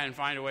and try and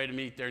find a way to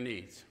meet their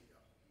needs.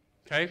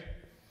 Okay?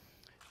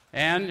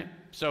 And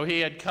so he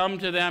had come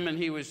to them and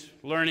he was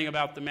learning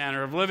about the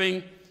manner of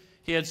living.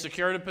 He had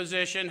secured a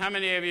position. How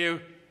many of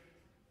you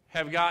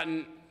have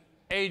gotten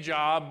a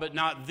job but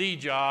not the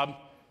job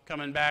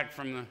coming back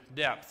from the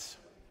depths?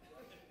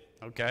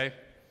 Okay?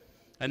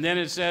 And then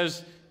it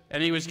says,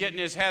 and he was getting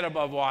his head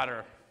above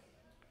water.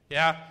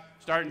 Yeah?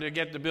 Starting to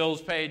get the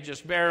bills paid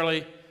just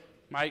barely.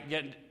 Might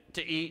get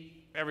to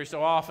eat every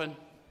so often.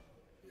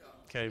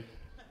 Okay.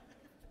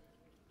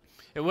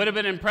 It would have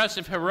been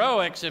impressive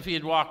heroics if he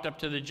had walked up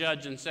to the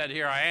judge and said,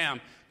 "Here I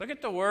am." Look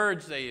at the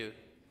words they use.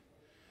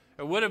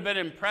 It would have been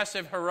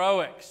impressive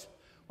heroics.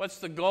 What's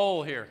the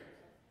goal here?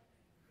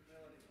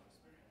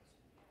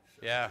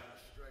 Yeah.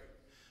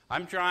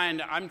 I'm trying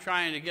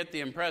to get the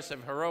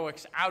impressive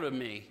heroics out of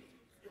me,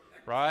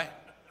 right?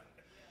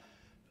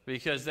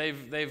 Because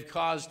they've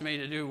caused me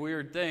to do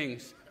weird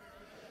things.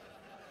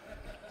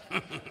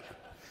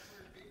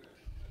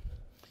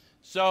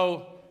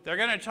 So they're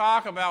going to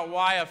talk about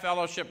why a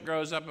fellowship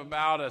grows up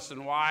about us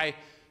and why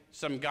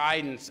some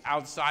guidance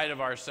outside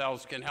of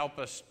ourselves can help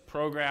us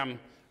program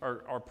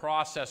or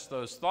process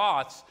those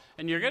thoughts.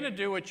 And you're going to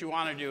do what you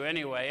want to do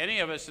anyway. Any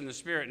of us in the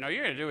Spirit know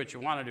you're going to do what you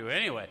want to do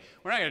anyway.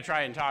 We're not going to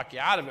try and talk you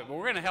out of it, but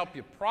we're going to help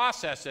you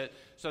process it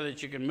so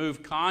that you can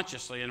move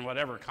consciously in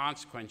whatever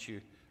consequence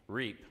you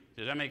reap.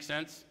 Does that make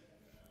sense?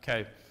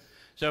 Okay.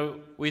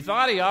 So we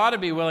thought he ought to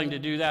be willing to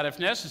do that if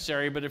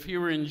necessary, but if he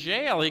were in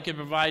jail, he could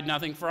provide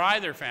nothing for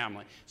either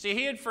family. See,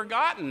 he had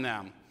forgotten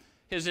them.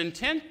 His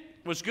intent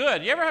was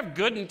good. You ever have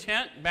good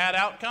intent, bad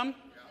outcome?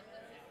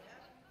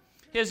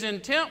 His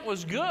intent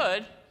was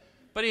good,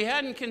 but he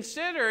hadn't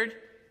considered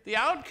the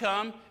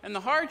outcome and the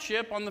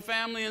hardship on the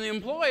family and the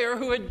employer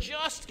who had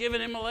just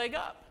given him a leg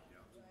up.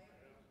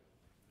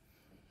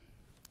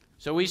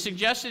 So we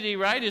suggested he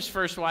write his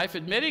first wife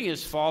admitting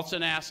his faults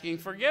and asking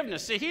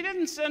forgiveness. See, he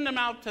didn't send them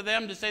out to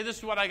them to say, "This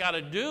is what I got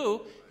to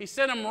do." He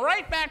sent them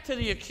right back to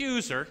the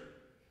accuser.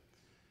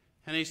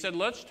 And he said,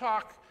 "Let's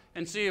talk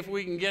and see if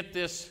we can get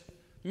this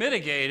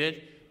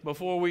mitigated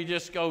before we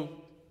just go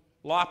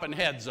lopping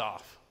heads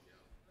off."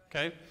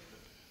 Okay?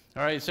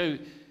 All right, so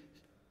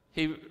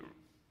he,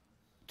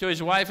 to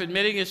his wife,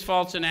 admitting his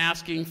faults and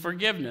asking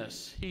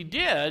forgiveness. He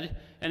did,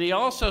 and he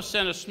also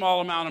sent a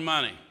small amount of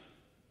money.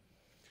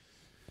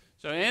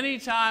 So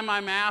anytime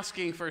I'm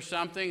asking for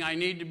something, I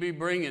need to be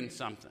bringing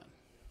something.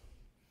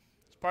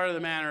 It's part of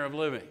the manner of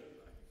living.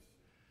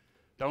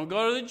 Don't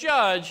go to the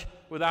judge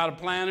without a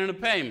plan and a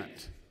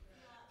payment.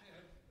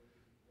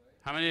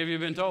 How many of you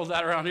have been told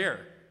that around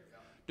here?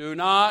 Do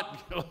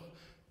not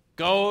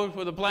go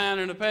with a plan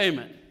and a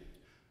payment.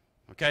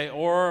 Okay,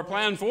 or a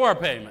plan for a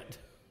payment.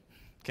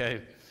 Okay,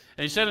 and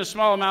he sent a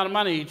small amount of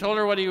money. He told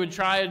her what he would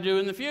try to do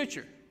in the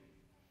future.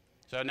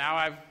 So now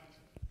I've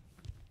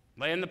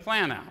laying the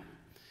plan out.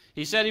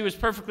 He said he was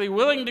perfectly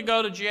willing to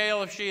go to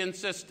jail if she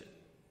insisted.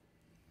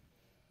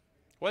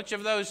 Which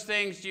of those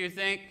things do you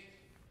think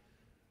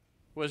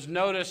was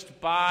noticed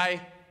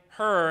by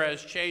her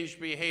as changed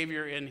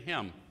behavior in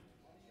him?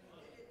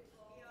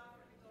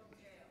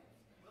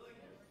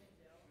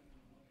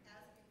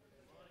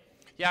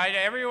 Yeah,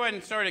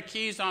 everyone sort of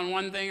keys on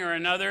one thing or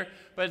another,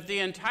 but the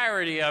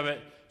entirety of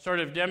it sort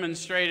of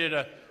demonstrated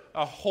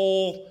a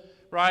whole,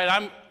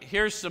 right?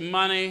 Here's some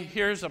money,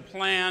 here's a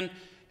plan,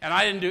 and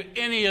I didn't do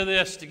any of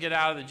this to get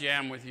out of the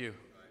jam with you.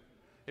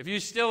 If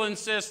you still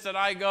insist that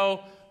I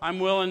go, I'm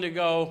willing to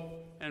go,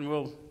 and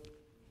we'll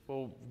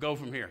go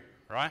from here,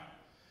 right?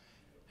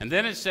 And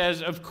then it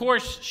says, of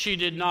course she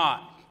did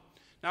not.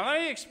 Now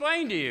let me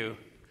explain to you.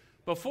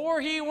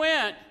 Before he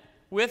went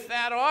with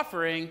that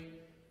offering,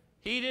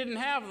 he didn't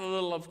have the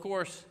little, of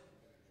course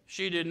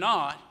she did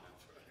not,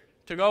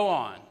 to go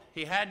on.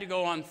 He had to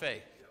go on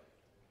faith.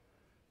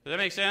 Does that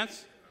make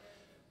sense?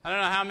 I don't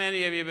know how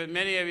many of you, but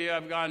many of you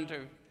I've gone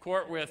to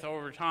court with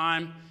over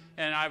time,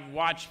 and I've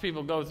watched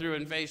people go through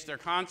and face their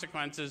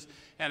consequences,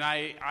 and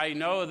I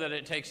know that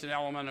it takes an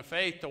element of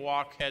faith to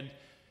walk head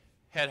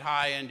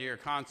high into your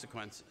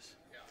consequences.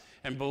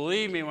 And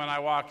believe me, when I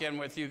walk in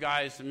with you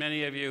guys,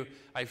 many of you,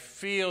 I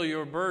feel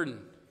you're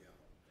burdened.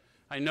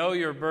 I know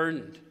you're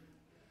burdened.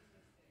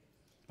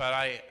 But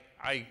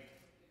I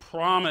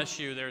promise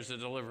you there's a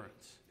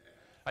deliverance.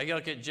 I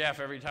look at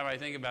Jeff every time I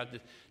think about this.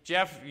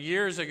 Jeff,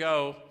 years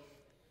ago,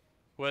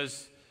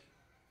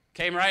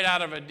 came right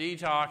out of a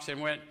detox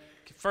and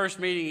first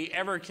meeting he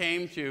ever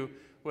came to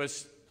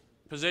was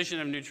position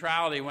of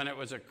neutrality when it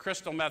was a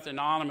crystal meth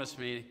anonymous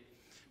meeting.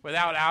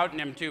 Without outing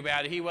him too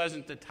bad, he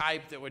wasn't the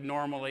type that would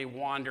normally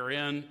wander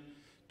in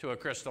to a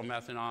crystal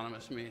meth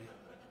anonymous meeting.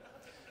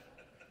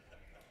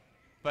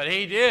 But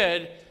he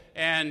did,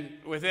 and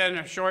within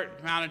a short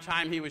amount of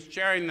time he was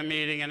chairing the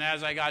meeting, and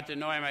as I got to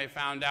know him, I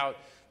found out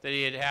that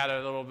he had had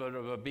a little bit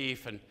of a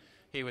beef, and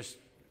he was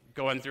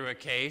going through a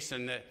case,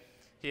 and that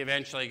he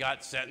eventually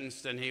got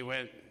sentenced, and he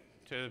went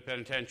to the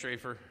penitentiary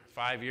for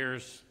 5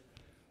 years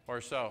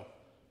or so.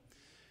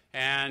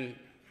 And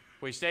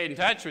we stayed in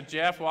touch with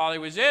Jeff while he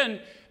was in,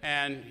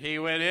 and he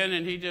went in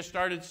and he just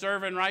started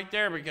serving right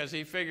there because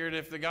he figured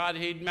if the God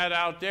he'd met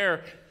out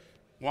there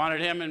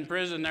wanted him in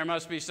prison, there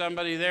must be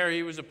somebody there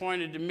he was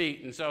appointed to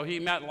meet. And so he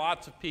met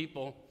lots of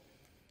people,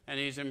 and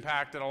he's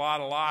impacted a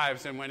lot of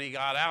lives. And when he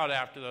got out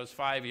after those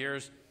 5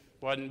 years,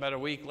 wasn't but a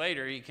week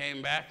later, he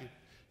came back and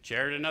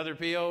chaired another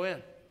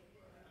PON.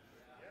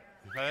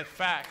 That's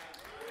fact.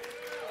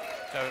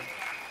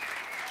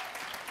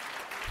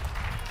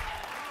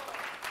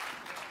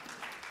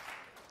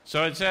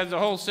 So it says the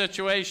whole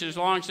situation has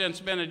long since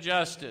been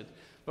adjusted.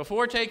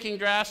 Before taking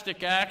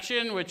drastic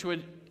action, which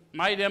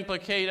might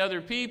implicate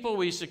other people,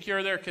 we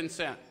secure their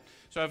consent.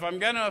 So if I'm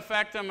going to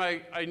affect them,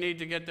 I need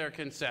to get their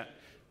consent.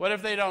 What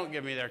if they don't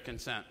give me their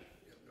consent?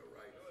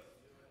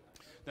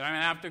 Then I'm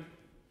going to have to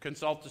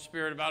consult the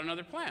Spirit about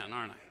another plan,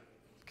 aren't I?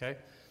 Okay?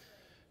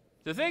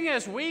 The thing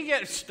is, we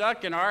get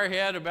stuck in our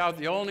head about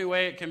the only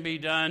way it can be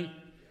done,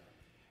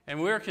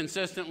 and we're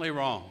consistently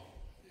wrong.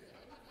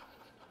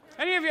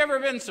 Any of you ever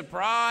been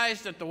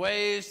surprised at the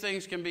ways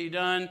things can be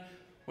done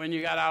when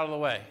you got out of the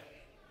way?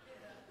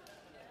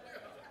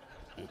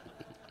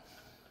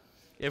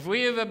 If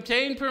we have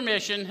obtained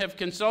permission, have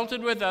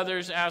consulted with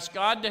others, asked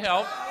God to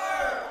help,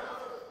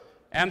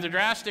 and the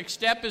drastic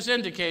step is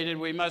indicated,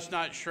 we must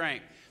not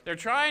shrink. They're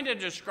trying to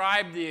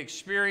describe the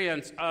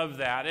experience of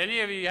that. Any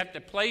of you have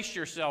to place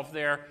yourself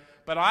there,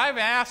 but I've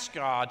asked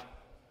God,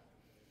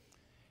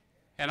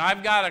 and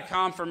I've got a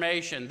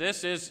confirmation.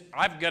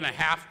 I'm going to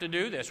have to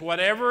do this.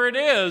 Whatever it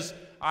is,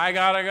 I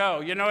got to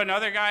go. You know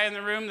another guy in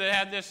the room that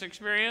had this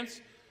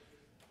experience?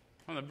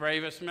 One of the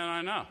bravest men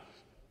I know,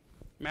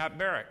 Matt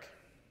Barrick.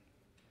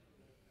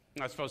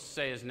 I'm not supposed to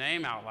say his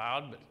name out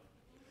loud, but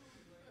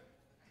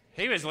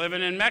he was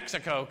living in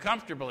Mexico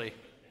comfortably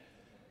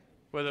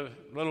with a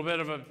little bit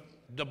of a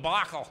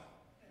debacle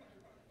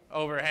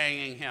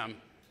overhanging him.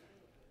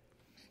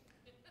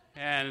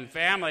 And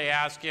family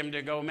asked him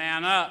to go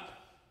man up.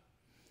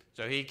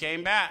 So he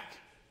came back,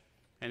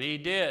 and he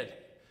did.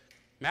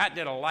 Matt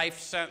did a life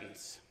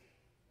sentence.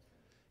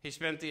 He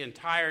spent the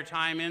entire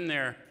time in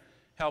there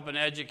helping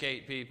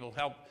educate people.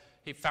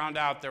 He found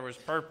out there was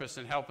purpose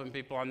in helping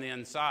people on the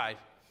inside.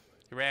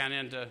 He ran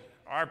into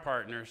our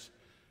partners,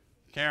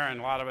 Karen,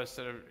 a lot of us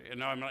that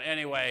know him.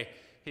 Anyway,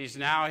 he's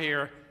now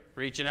here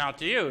reaching out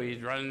to you.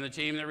 He's running the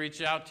team that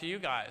reached out to you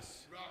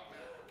guys.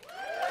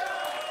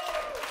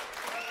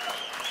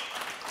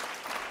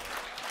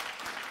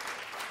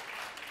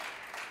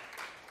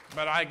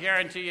 But I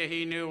guarantee you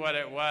he knew what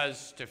it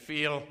was to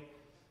feel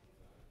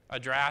a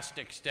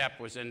drastic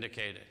step was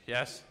indicated.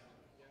 Yes?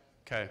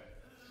 Okay.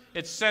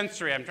 It's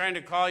sensory. I'm trying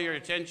to call your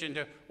attention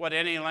to what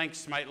any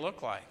lengths might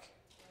look like.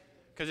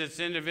 Because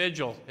it's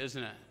individual,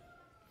 isn't it?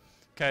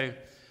 Okay.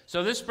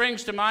 So this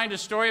brings to mind a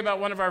story about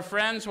one of our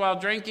friends. While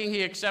drinking,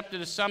 he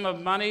accepted a sum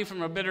of money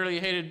from a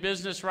bitterly hated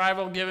business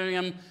rival, giving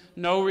him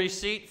no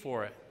receipt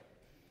for it.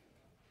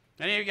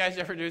 Any of you guys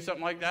ever do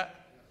something like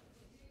that?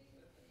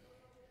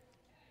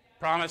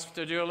 Promise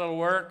to do a little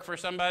work for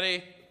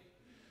somebody?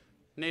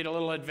 Need a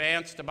little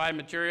advance to buy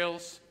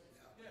materials?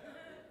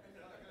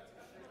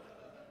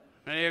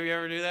 Any of you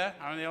ever do that?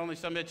 I'm the only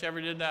son bitch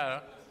ever did that, huh?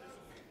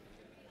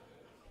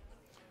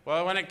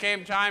 Well, when it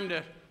came time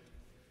to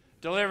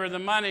deliver the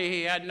money,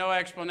 he had no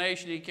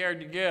explanation he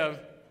cared to give.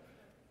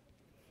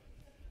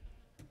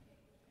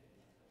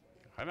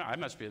 I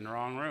must be in the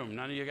wrong room.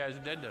 None of you guys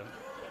did them.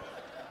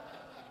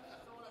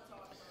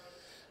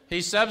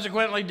 He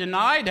subsequently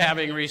denied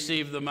having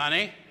received the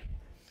money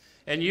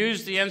and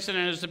used the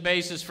incident as the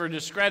basis for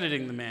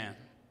discrediting the man.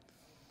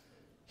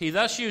 He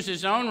thus used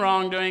his own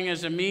wrongdoing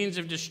as a means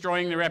of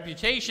destroying the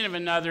reputation of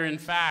another. In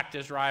fact,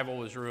 his rival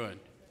was ruined.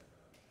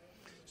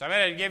 So I'm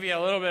going to give you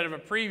a little bit of a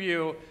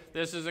preview.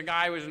 This is a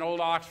guy who was an old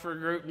Oxford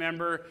group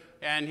member,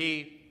 and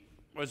he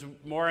was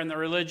more in the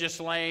religious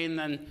lane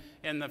than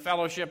in the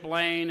fellowship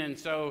lane, and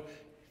so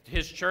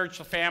his church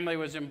family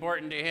was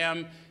important to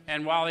him.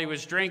 And while he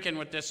was drinking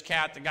with this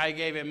cat, the guy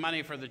gave him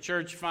money for the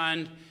church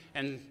fund.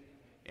 And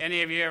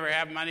any of you ever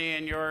have money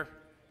in your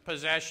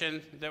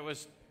possession that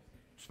was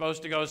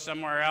supposed to go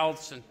somewhere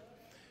else and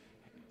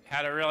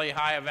had a really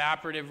high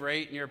evaporative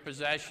rate in your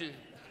possession?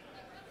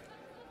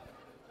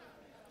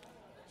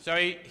 So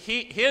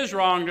his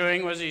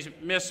wrongdoing was he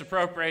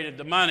misappropriated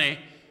the money,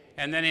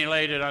 and then he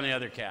laid it on the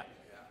other cat.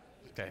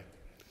 Okay.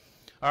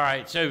 All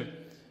right, so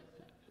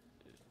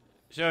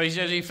he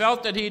says he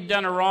felt that he'd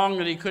done a wrong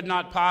that he could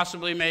not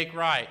possibly make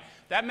right.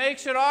 That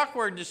makes it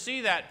awkward to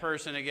see that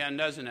person again,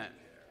 doesn't it?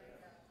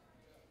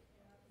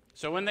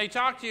 So when they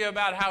talk to you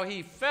about how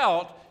he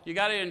felt, you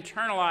got to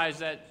internalize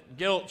that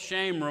guilt,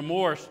 shame,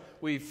 remorse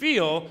we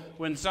feel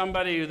when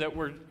somebody that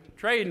we're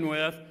trading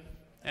with,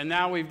 and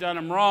now we've done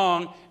them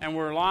wrong, and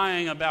we're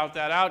lying about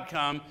that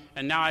outcome,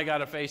 and now I got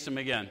to face them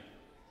again.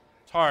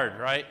 It's hard,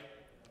 right?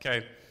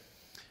 Okay.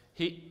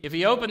 If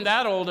he opened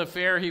that old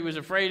affair, he was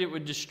afraid it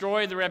would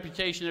destroy the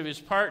reputation of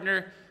his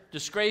partner,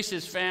 disgrace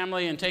his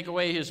family, and take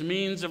away his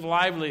means of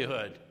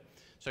livelihood.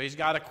 So he's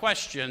got a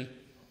question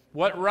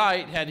What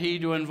right had he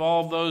to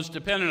involve those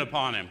dependent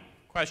upon him?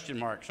 Question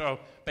mark. So,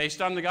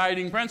 based on the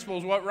guiding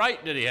principles, what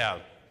right did he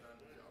have?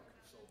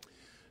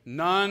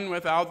 None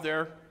without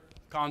their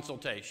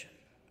consultation,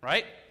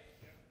 right?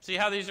 See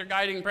how these are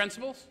guiding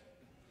principles?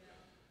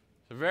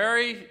 It's a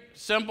very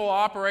simple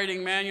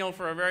operating manual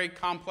for a very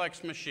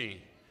complex machine,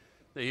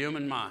 the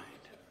human mind.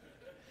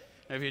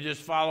 If you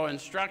just follow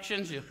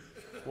instructions, you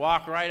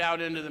walk right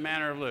out into the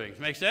manner of living.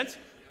 Make sense?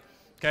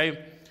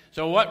 Okay.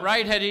 So what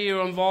right had he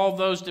to involve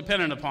those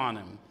dependent upon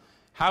him?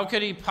 How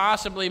could he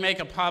possibly make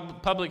a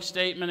public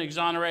statement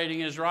exonerating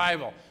his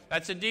rival?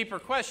 That's a deeper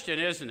question,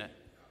 isn't it?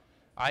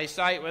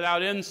 Eyesight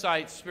without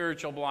insight,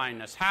 spiritual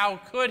blindness. How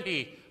could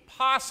he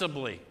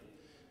possibly?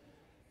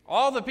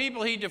 All the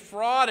people he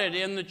defrauded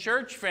in the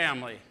church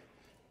family,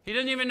 he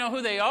didn't even know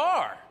who they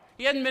are.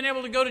 He hadn't been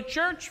able to go to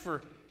church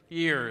for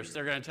years,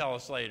 they're going to tell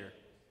us later.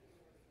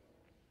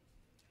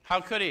 How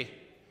could he?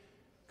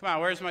 Come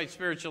on, where's my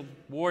spiritual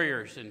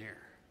warriors in here?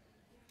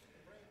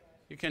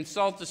 You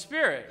consult the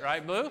Spirit,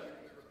 right, Blue?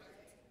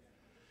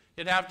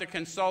 You'd have to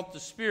consult the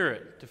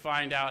Spirit to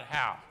find out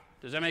how.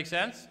 Does that make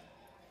sense?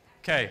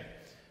 Okay.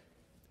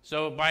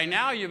 So by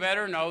now you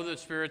better know the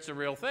Spirit's a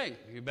real thing.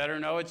 You better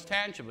know it's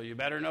tangible. You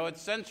better know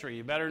it's sensory.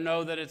 You better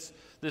know that it's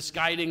this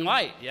guiding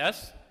light,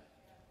 yes?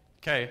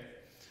 Okay.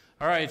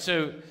 All right,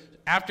 so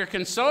after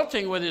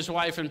consulting with his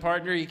wife and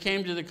partner, he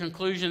came to the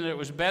conclusion that it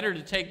was better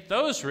to take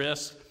those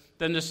risks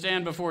than to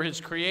stand before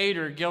his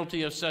Creator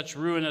guilty of such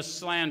ruinous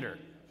slander.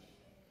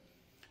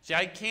 See,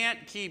 I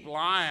can't keep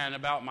lying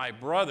about my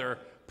brother,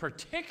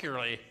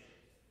 particularly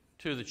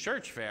to the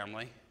church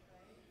family,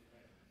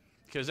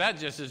 because that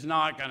just is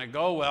not going to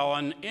go well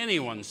in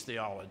anyone's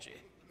theology.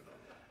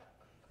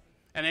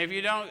 And if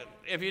you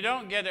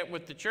don't get it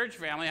with the church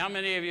family, how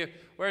many of you,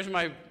 where's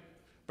my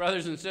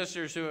brothers and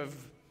sisters who have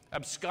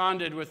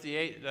absconded with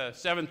the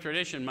seventh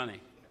tradition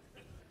money?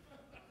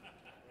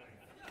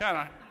 Kind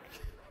of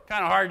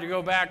hard to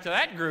go back to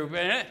that group,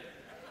 isn't it?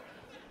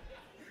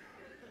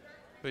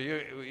 But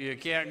you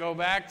can't go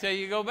back till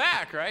you go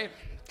back, right?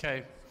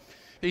 Okay.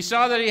 He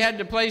saw that he had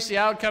to place the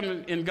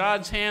outcome in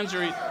God's hands,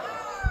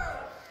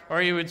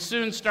 or he would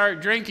soon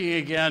start drinking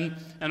again,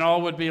 and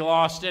all would be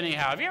lost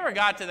anyhow. Have you ever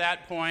got to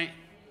that point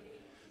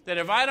that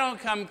if I don't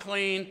come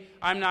clean,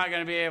 I'm not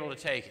going to be able to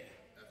take it?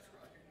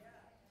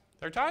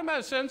 They're talking about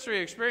a sensory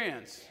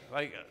experience.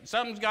 Like,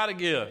 something's got to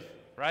give,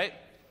 right?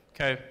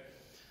 Okay.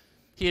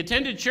 He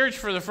attended church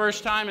for the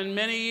first time in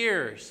many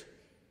years.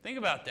 Think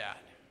about that.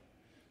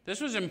 This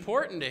was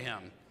important to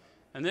him.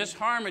 And this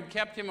harm had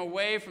kept him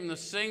away from the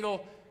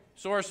single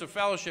source of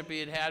fellowship he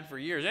had had for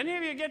years. Any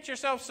of you get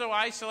yourself so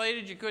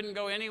isolated you couldn't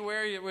go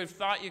anywhere? You would have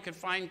thought you could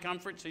find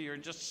comfort, so you're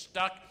just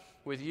stuck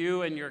with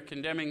you and your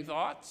condemning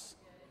thoughts?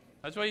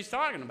 That's what he's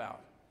talking about.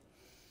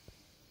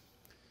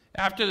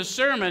 After the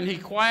sermon, he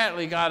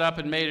quietly got up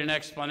and made an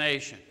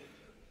explanation.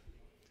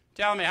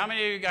 Tell me, how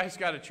many of you guys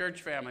got a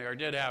church family or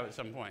did have at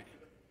some point?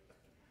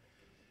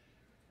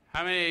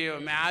 How many of you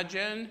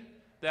imagine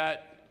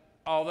that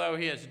although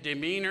his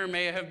demeanor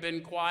may have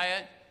been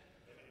quiet,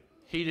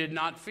 he did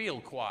not feel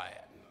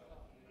quiet?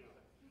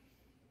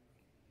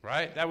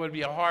 Right? That would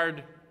be a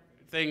hard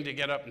thing to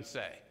get up and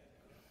say.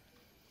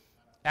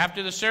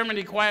 After the sermon,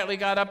 he quietly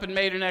got up and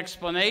made an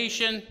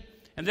explanation.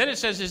 And then it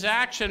says his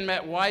action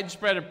met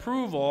widespread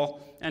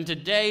approval, and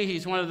today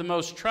he's one of the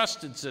most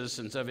trusted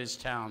citizens of his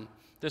town.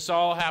 This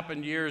all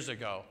happened years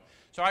ago.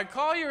 So I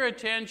call your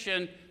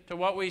attention to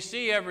what we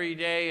see every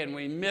day, and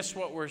we miss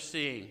what we're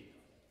seeing.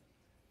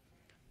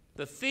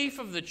 The thief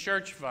of the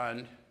church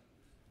fund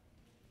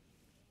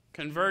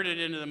converted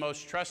into the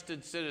most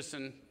trusted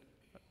citizen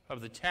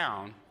of the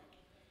town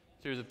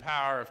through the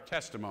power of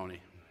testimony.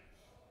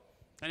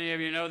 Any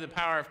of you know the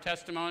power of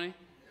testimony?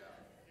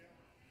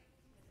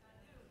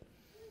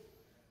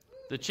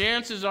 The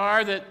chances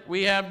are that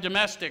we have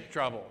domestic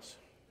troubles.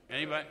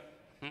 Anybody?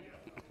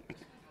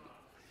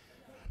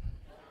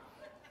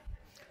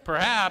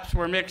 Perhaps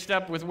we're mixed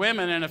up with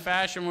women in a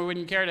fashion we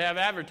wouldn't care to have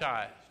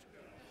advertised.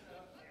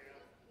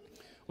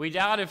 We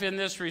doubt if in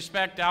this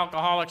respect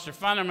alcoholics are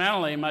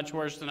fundamentally much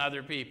worse than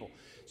other people.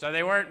 So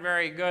they weren't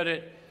very good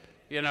at,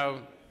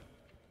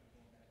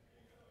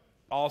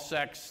 all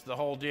sex, the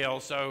whole deal.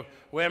 So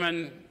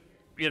women,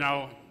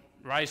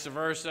 vice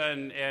versa,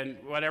 and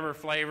whatever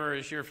flavor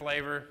is your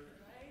flavor.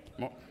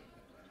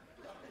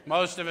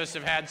 Most of us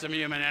have had some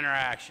human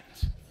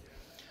interactions.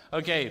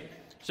 Okay,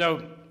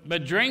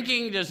 but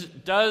drinking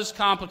does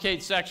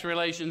complicate sex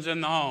relations in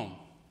the home.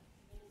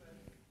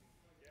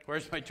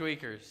 Where's my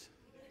tweakers?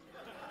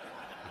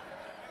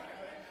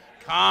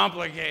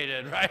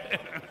 Complicated, right?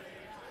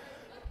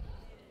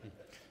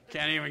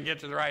 Can't even get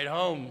to the right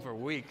home for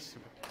weeks.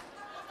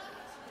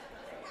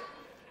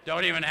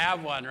 Don't even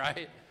have one,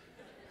 right?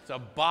 It's a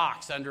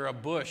box under a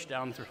bush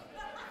down through.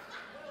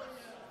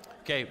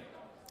 Okay.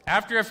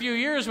 After a few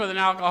years with an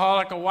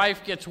alcoholic, a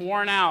wife gets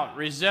worn out,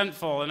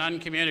 resentful, and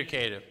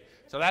uncommunicative.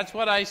 So that's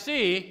what I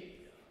see.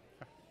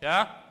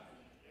 Yeah?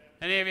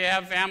 Any of you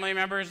have family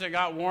members that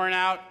got worn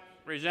out,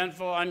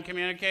 resentful,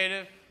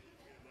 uncommunicative?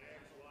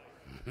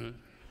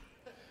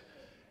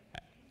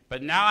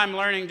 But now I'm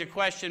learning to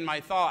question my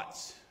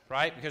thoughts,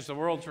 right? Because the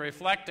world's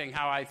reflecting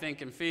how I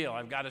think and feel.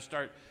 I've got to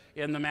start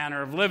in the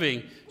manner of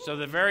living. So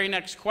the very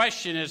next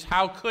question is,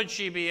 how could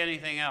she be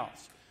anything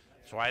else?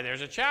 That's why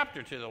there's a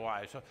chapter to the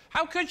wife. So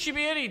how could she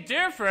be any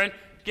different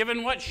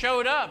given what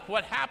showed up,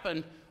 what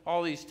happened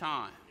all these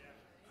times?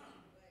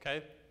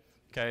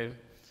 Okay.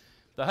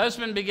 The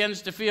husband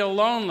begins to feel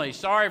lonely,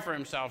 sorry for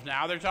himself.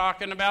 Now they're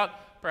talking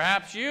about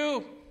perhaps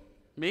you,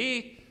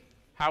 me,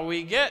 how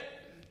we get.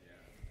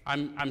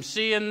 I'm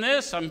seeing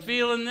this, I'm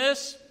feeling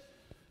this.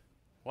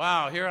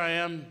 Wow, here I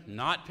am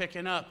not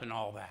picking up and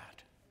all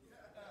that.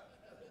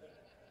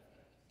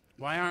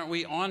 Why aren't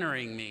we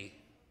honoring me?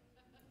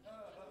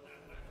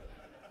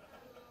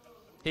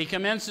 He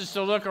commences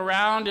to look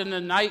around in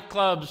the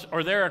nightclubs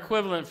or their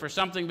equivalent for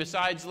something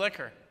besides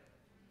liquor.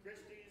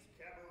 Christie's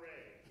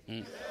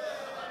Cabaret.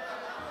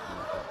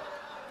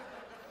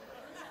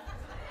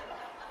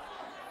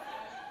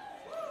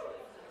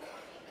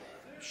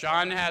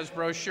 Sean has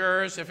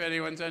brochures if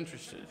anyone's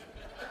interested.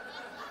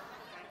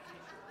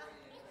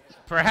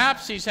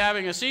 Perhaps he's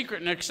having a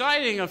secret and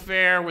exciting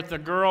affair with the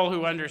girl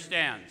who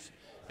understands.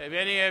 Have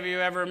any of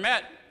you ever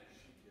met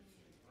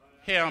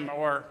him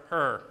or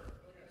her?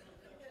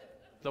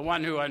 The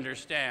one who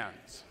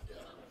understands.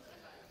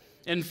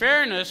 In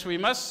fairness, we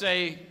must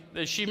say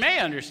that she may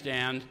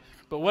understand,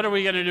 but what are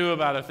we going to do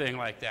about a thing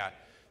like that?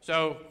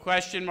 So,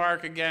 question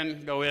mark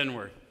again, go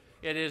inward.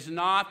 It is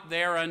not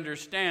their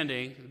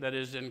understanding that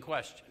is in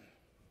question.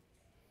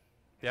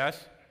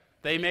 Yes?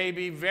 They may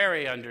be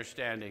very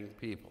understanding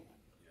people.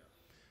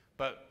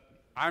 But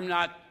I'm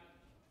not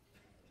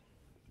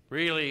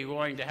really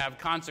going to have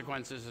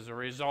consequences as a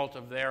result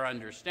of their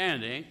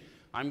understanding.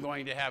 I'm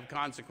going to have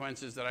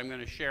consequences that I'm going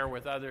to share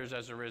with others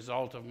as a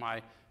result of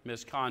my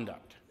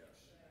misconduct.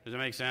 Does that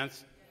make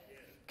sense?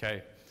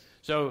 Okay.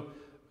 So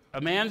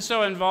a man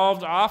so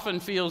involved often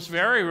feels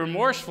very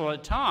remorseful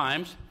at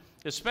times,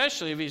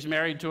 especially if he's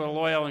married to a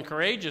loyal and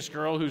courageous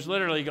girl who's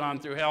literally gone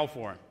through hell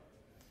for him.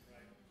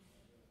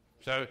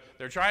 So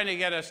they're trying to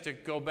get us to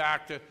go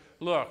back to,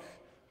 look,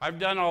 I've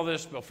done all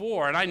this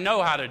before, and I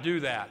know how to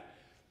do that.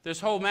 This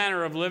whole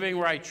manner of living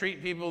where I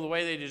treat people the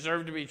way they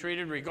deserve to be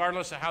treated,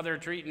 regardless of how they're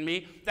treating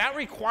me, that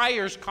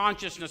requires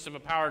consciousness of a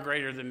power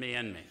greater than me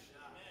and me.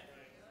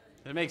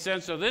 Does that make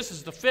sense? So this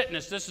is the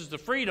fitness, this is the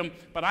freedom,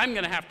 but I'm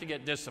going to have to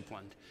get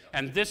disciplined.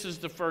 And this is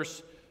the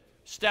first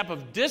step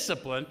of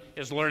discipline,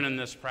 is learning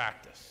this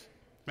practice.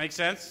 Make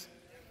sense?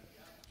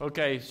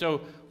 Okay,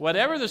 so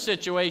whatever the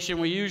situation,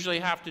 we usually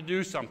have to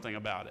do something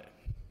about it.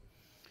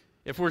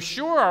 If we're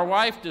sure our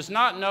wife does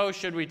not know,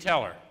 should we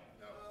tell her?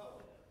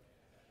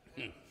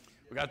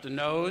 We got the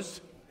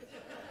no's.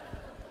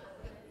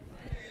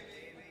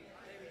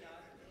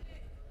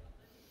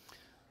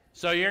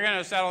 So you're going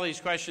to settle these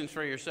questions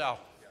for yourself.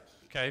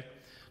 Okay?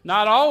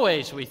 Not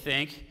always, we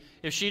think.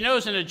 If she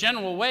knows in a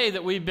general way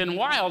that we've been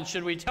wild,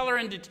 should we tell her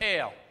in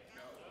detail?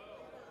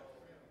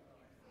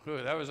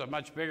 Ooh, that was a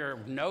much bigger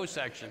no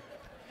section.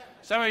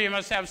 Some of you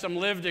must have some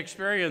lived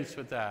experience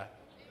with that.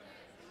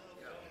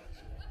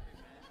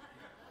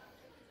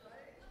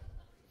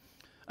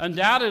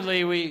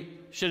 Undoubtedly, we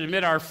should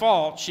admit our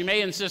fault. She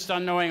may insist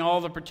on knowing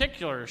all the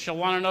particulars. She'll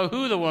want to know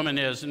who the woman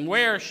is and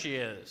where she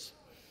is.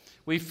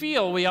 We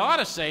feel we ought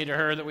to say to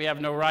her that we have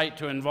no right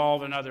to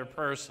involve another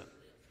person.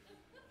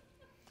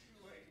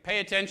 Pay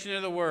attention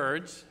to the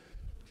words.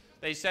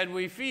 They said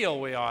we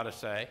feel we ought to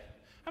say.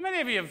 How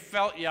many of you have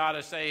felt you ought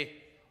to say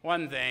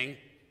one thing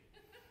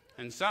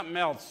and something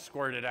else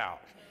squirted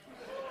out?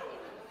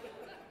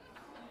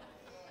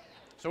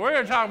 So we're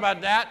going to talk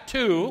about that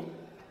too,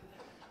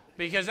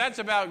 because that's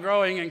about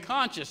growing in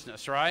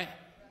consciousness, right?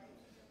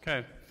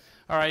 Okay.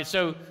 All right,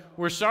 so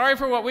we're sorry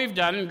for what we've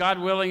done, and God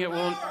willing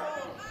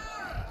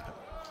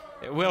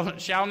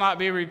shall not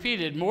be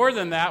repeated. More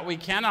than that, we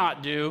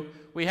cannot do.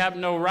 We have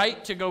no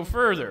right to go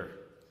further.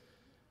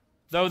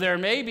 Though there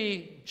may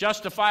be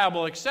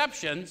justifiable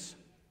exceptions.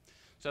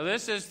 So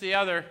this is the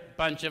other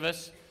bunch of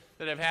us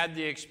that have had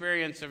the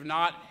experience of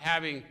not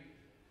having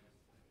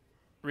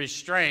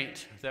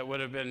restraint that would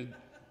have been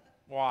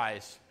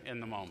wise in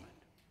the moment.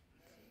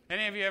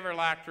 Any of you ever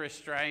lacked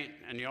restraint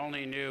and you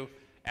only knew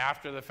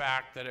after the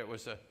fact that it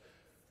was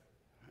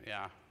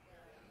yeah.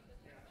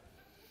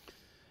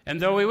 And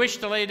though we wish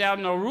to lay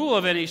down no rule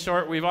of any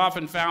sort, we've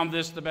often found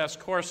this the best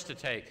course to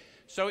take.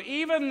 So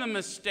even the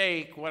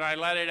mistake, when I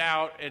let it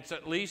out, it's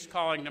at least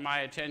calling to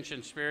my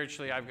attention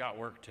spiritually, I've got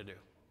work to do.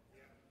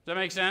 Does that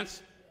make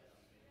sense?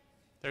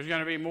 There's going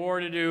to be more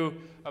to do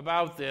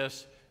about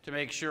this to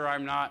make sure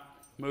I'm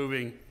not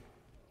moving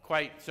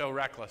quite so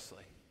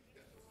recklessly.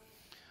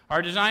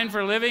 Our design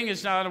for living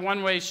is not a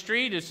one-way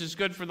street. It's as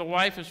good for the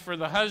wife as for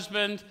the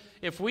husband.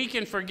 If we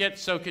can forget,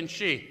 so can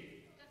she.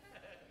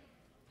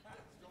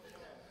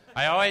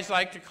 I always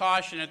like to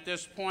caution at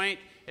this point,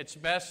 it's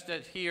best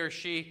that he or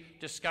she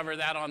discover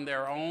that on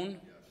their own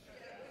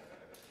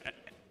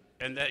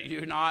and that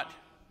you not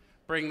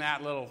bring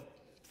that little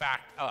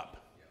fact up.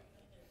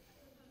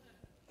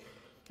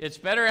 It's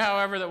better,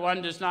 however, that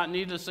one does not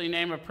needlessly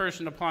name a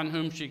person upon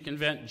whom she can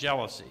vent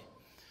jealousy.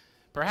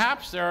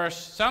 Perhaps there are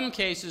some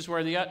cases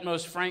where the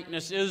utmost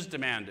frankness is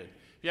demanded.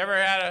 You ever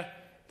had a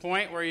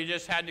point where you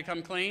just had to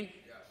come clean?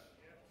 Yes.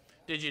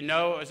 Did you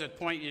know it was a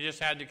point you just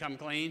had to come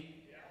clean?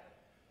 Yeah.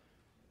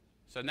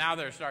 So now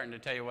they're starting to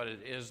tell you what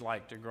it is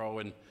like to grow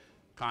in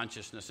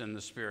consciousness in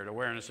the Spirit,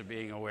 awareness of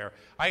being aware.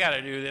 I got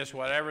to do this,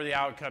 whatever the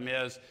outcome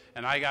is,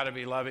 and I got to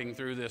be loving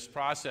through this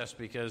process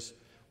because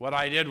what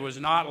I did was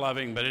not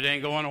loving, but it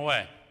ain't going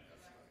away.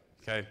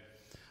 Okay?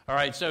 All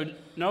right, so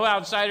no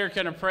outsider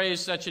can appraise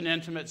such an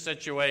intimate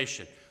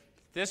situation.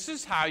 This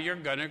is how you're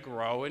going to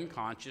grow in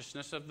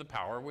consciousness of the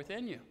power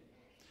within you.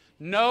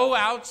 No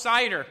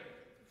outsider.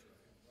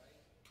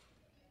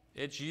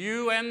 It's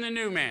you and the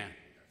new man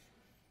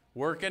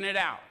working it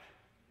out.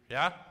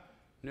 Yeah?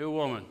 New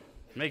woman.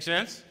 Make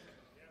sense?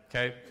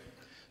 Okay.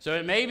 So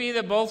it may be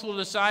that both will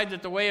decide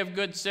that the way of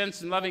good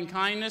sense and loving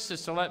kindness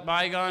is to let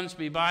bygones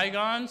be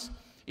bygones.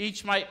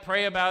 Each might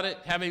pray about it,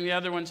 having the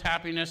other one's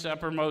happiness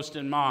uppermost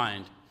in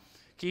mind.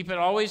 Keep it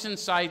always in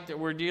sight that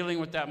we're dealing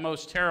with that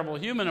most terrible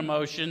human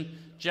emotion,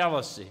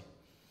 jealousy.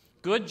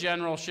 Good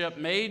generalship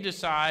may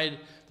decide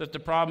that the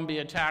problem be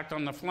attacked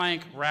on the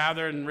flank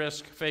rather than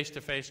risk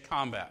face-to-face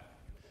combat.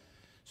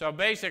 So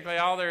basically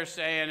all they're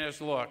saying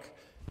is, look,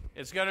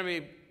 it's going to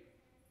be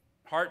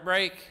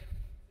heartbreak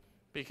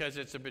because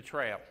it's a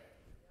betrayal.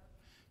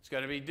 It's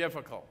going to be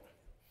difficult.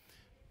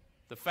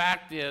 The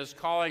fact is,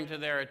 calling to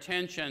their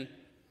attention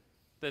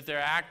that they're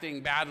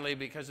acting badly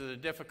because of the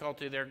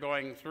difficulty they're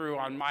going through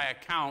on my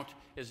account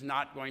is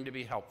not going to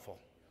be helpful.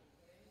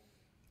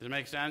 Does it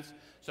make sense?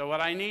 So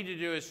what I need to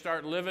do is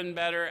start living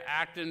better,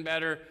 acting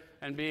better,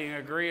 and being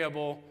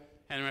agreeable.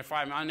 And if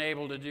I'm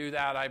unable to do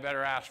that, I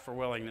better ask for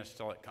willingness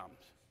till it comes.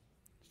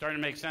 Starting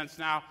to make sense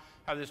now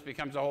how this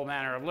becomes a whole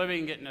manner of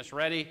living, getting us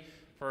ready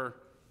for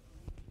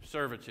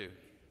servitude.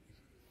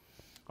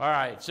 All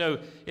right, so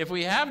if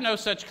we have no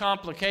such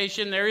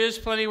complication, there is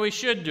plenty we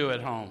should do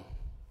at home.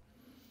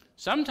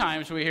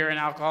 Sometimes we hear an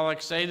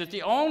alcoholic say that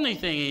the only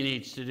thing he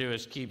needs to do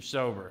is keep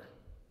sober.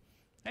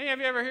 Any of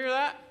you ever hear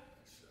that?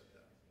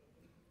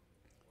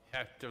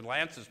 Yeah, to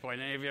Lance's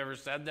point, any of you ever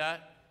said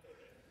that?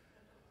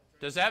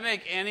 Does that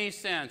make any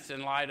sense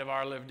in light of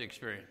our lived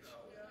experience?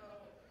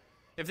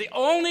 If the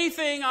only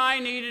thing I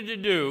needed to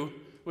do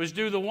was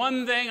do the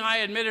one thing I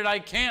admitted I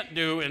can't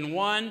do, and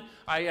one,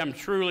 I am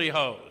truly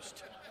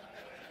hosed.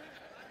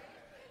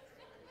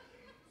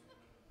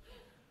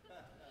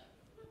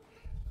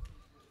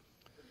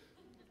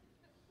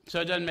 So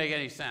it doesn't make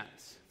any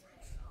sense.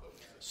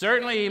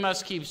 Certainly he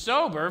must keep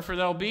sober, for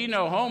there'll be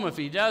no home if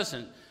he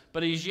doesn't.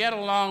 But he's yet a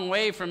long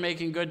way from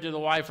making good to the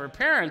wife or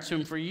parents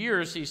whom for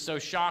years he's so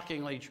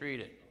shockingly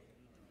treated.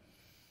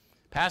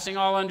 Passing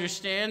all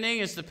understanding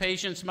is the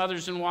patience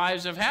mothers and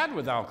wives have had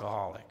with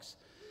alcoholics.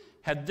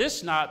 Had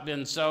this not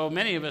been so,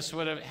 many of us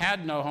would have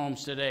had no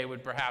homes today,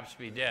 would perhaps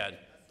be dead.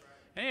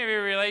 Any of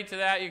you relate to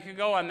that? You could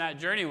go on that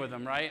journey with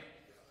them, right?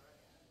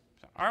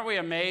 Aren't we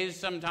amazed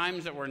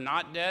sometimes that we're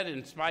not dead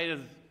in spite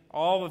of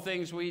all the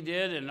things we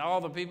did and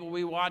all the people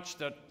we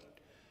watched?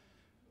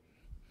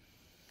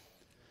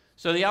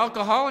 So the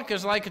alcoholic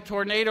is like a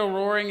tornado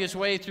roaring his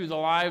way through the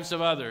lives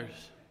of others.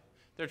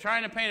 They're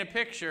trying to paint a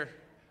picture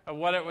of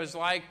what it was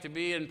like to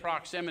be in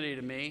proximity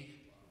to me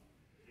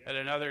at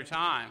another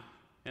time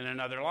in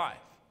another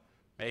life.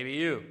 Maybe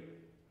you.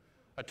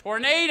 A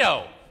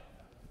tornado.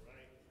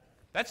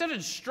 That's a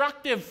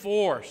destructive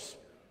force.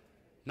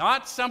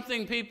 Not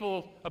something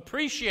people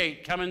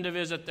appreciate coming to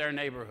visit their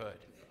neighborhood.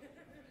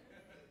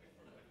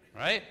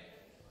 Right?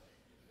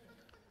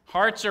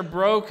 Hearts are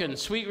broken.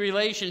 Sweet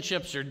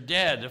relationships are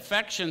dead.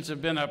 Affections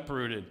have been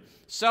uprooted.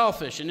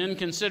 Selfish and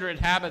inconsiderate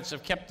habits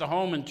have kept the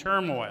home in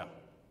turmoil.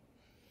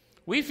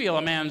 We feel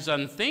a man's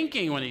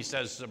unthinking when he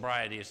says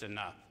sobriety is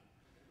enough.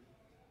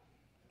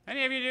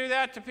 Any of you do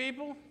that to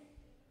people?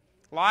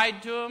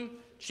 Lied to them?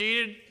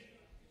 Cheated?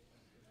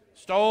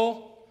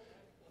 Stole?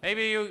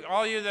 Maybe you,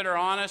 all you that are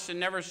honest and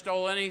never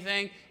stole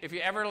anything, if you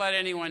ever let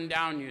anyone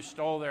down, you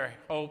stole their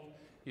hope,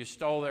 you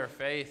stole their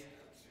faith,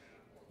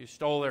 you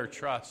stole their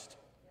trust.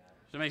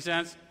 Does that make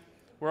sense?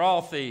 We're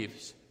all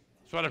thieves.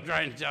 That's what I'm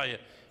trying to tell you.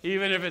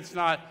 Even if it's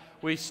not,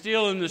 we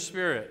steal in the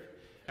Spirit.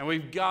 And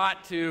we've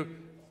got to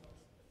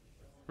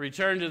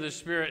return to the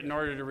Spirit in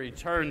order to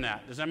return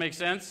that. Does that make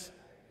sense?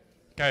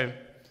 Okay.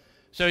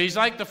 So he's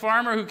like the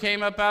farmer who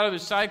came up out of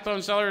his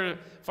cyclone cellar to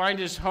find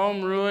his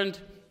home ruined.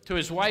 To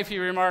his wife he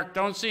remarked,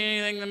 "Don't see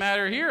anything the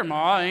matter here,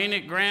 Ma. Ain't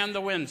it grand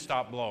the wind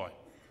stopped blowing?"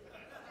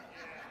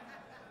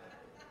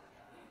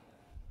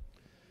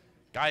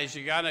 Guys,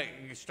 you got to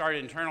start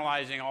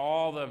internalizing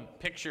all the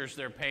pictures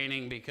they're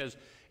painting, because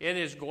it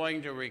is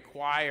going to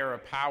require a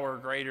power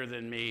greater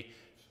than me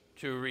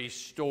to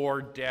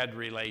restore dead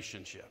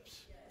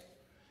relationships.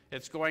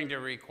 It's going to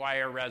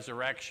require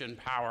resurrection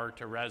power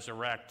to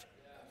resurrect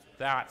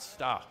that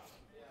stuff.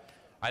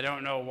 I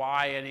don't know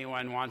why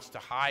anyone wants to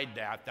hide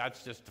that.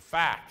 That's just a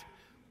fact.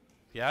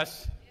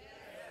 Yes?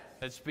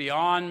 It's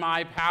beyond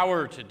my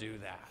power to do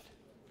that.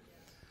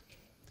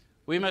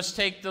 We must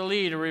take the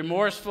lead. A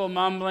remorseful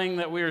mumbling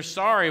that we are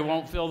sorry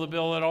won't fill the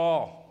bill at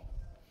all.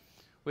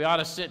 We ought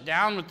to sit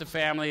down with the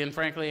family and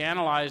frankly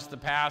analyze the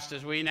past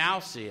as we now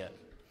see it,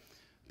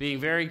 being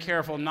very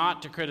careful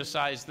not to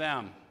criticize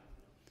them.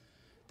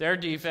 Their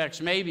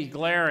defects may be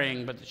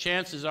glaring, but the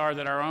chances are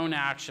that our own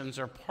actions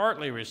are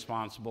partly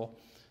responsible.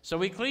 So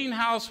we clean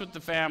house with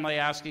the family,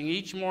 asking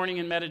each morning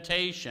in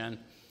meditation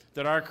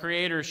that our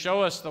Creator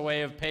show us the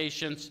way of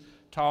patience,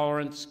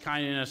 tolerance,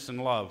 kindness,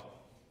 and love.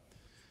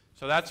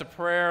 So that's a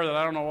prayer that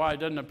I don't know why it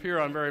doesn't appear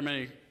on very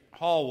many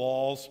hall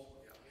walls,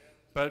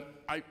 but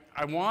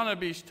I want to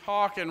be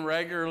talking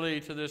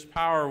regularly to this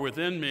power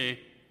within me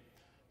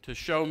to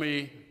show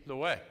me the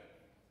way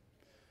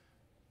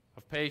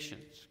of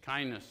patience,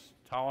 kindness,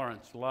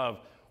 tolerance, love.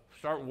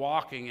 Start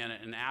walking in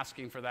it and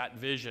asking for that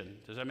vision.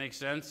 Does that make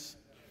sense?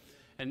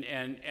 And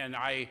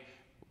I,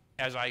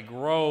 as I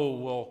grow,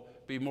 will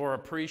be more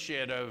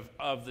appreciative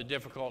of the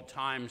difficult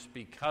times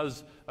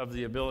because of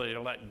the ability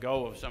to let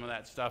go of some of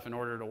that stuff in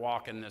order to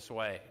walk in this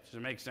way. Does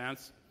it make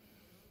sense?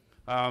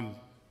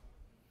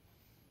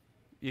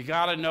 You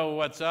got to know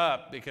what's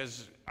up,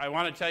 because I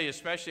want to tell you,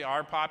 especially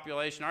our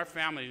population, our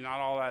family is not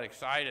all that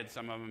excited,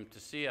 some of them, to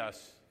see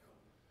us,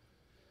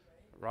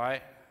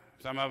 right?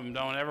 Some of them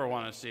don't ever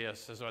want to see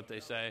us, is what they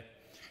say.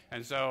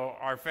 And so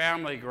our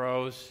family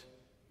grows,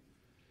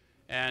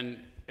 and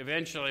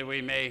eventually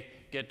we may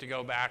get to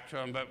go back to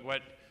them. But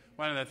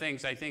one of the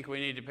things I think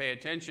we need to pay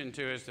attention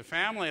to is the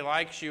family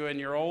likes you in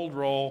your old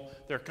role.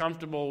 They're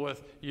comfortable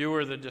with you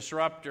were the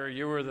disruptor,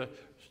 you were the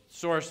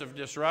source of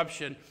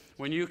disruption.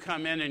 When you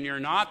come in and you're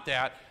not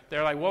that,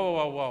 they're like, whoa,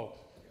 whoa, whoa.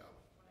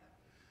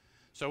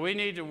 So we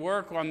need to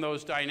work on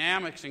those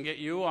dynamics and get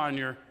you on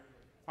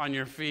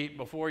your feet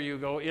before you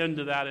go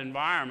into that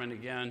environment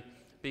again,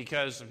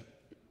 because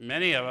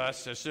many of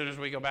us, as soon as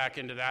we go back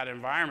into that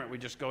environment, we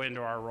just go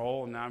into our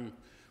role, and then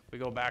we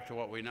go back to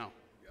what we know.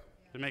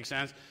 Does that make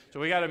sense? So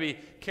we got to be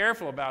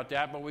careful about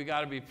that, but we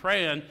got to be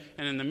praying,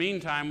 and in the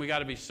meantime, we got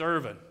to be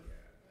serving.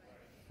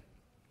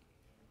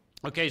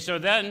 Okay, so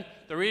then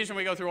the reason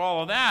we go through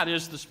all of that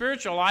is the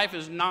spiritual life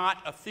is not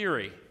a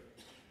theory.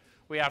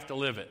 We have to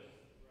live it.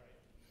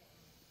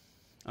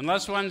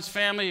 Unless one's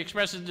family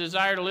expresses a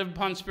desire to live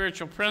upon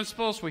spiritual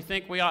principles, we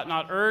think we ought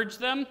not urge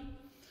them.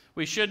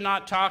 We should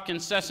not talk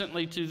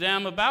incessantly to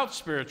them about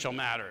spiritual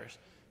matters.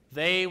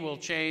 They will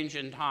change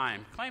in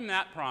time. Claim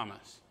that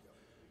promise.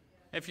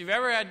 If you've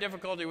ever had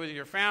difficulty with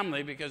your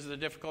family because of the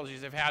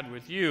difficulties they've had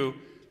with you,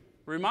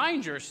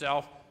 remind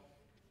yourself,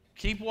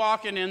 keep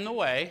walking in the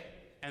way,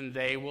 and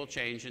they will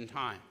change in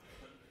time.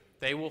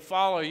 They will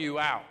follow you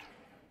out.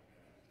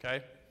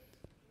 Okay?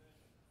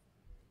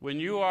 When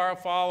you are a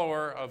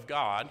follower of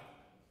God,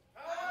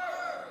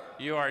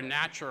 you are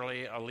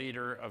naturally a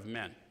leader of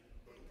men.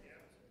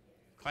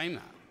 Claim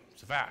that.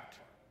 It's a fact.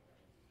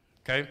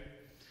 Okay?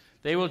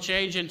 They will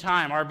change in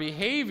time. Our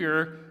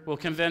behavior will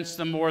convince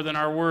them more than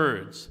our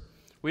words.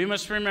 We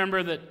must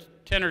remember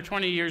that 10 or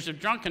 20 years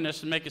of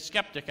drunkenness will make a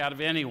skeptic out of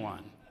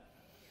anyone.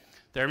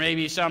 There may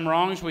be some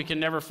wrongs we can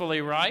never fully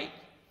right.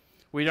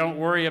 We don't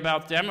worry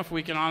about them if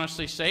we can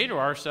honestly say to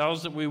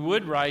ourselves that we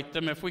would right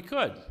them if we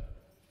could.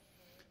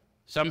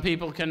 Some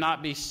people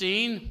cannot be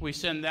seen. We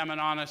send them an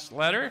honest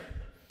letter.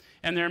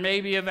 And there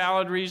may be a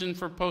valid reason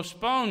for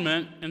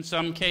postponement in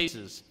some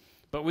cases.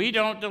 But we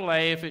don't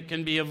delay if it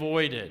can be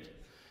avoided.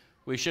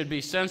 We should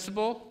be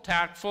sensible,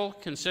 tactful,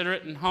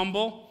 considerate, and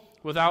humble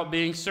without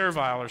being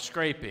servile or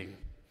scraping.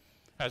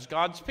 As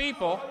God's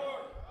people,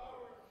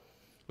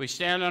 we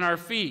stand on our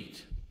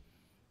feet.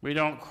 We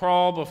don't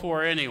crawl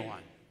before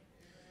anyone.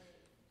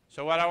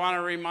 So what I want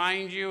to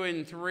remind you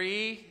in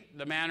 3,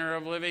 the manner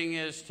of living,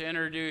 is to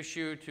introduce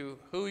you to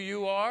who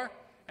you are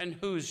and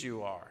whose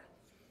you are.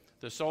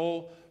 The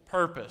sole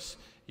purpose.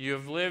 You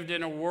have lived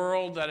in a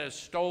world that has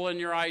stolen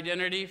your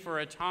identity for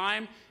a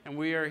time, and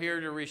we are here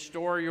to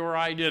restore your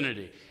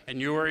identity. And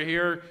you are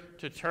here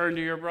to turn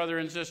to your brother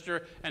and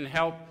sister and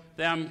help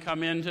them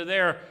come into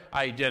their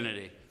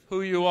identity.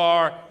 Who you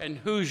are and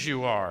whose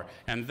you are.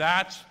 And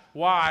that's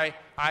why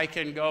I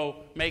can go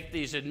make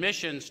these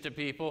admissions to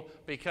people,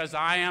 because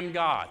I am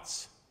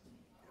God's.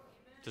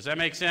 Does that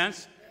make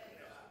sense?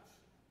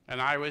 And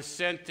I was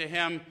sent to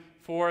him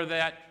for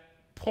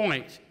that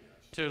point,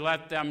 to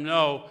let them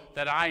know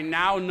that I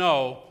now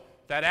know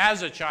that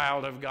as a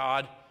child of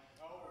God,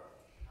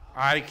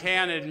 I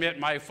can admit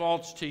my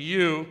faults to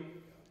you,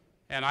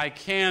 and I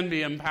can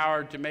be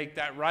empowered to make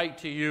that right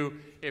to you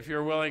if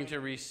you're willing to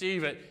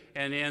receive it,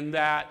 and in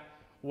that,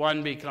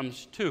 1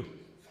 becomes 2.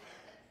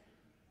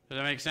 Does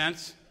that make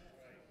sense?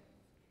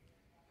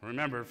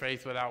 Remember,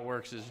 faith without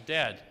works is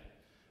dead.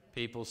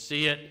 People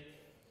see it,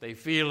 they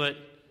feel it,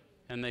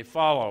 and they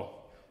follow.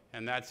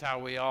 And that's how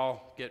we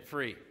all get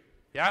free.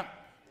 Yeah?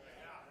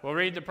 We'll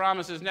read the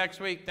promises next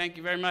week. Thank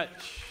you very much.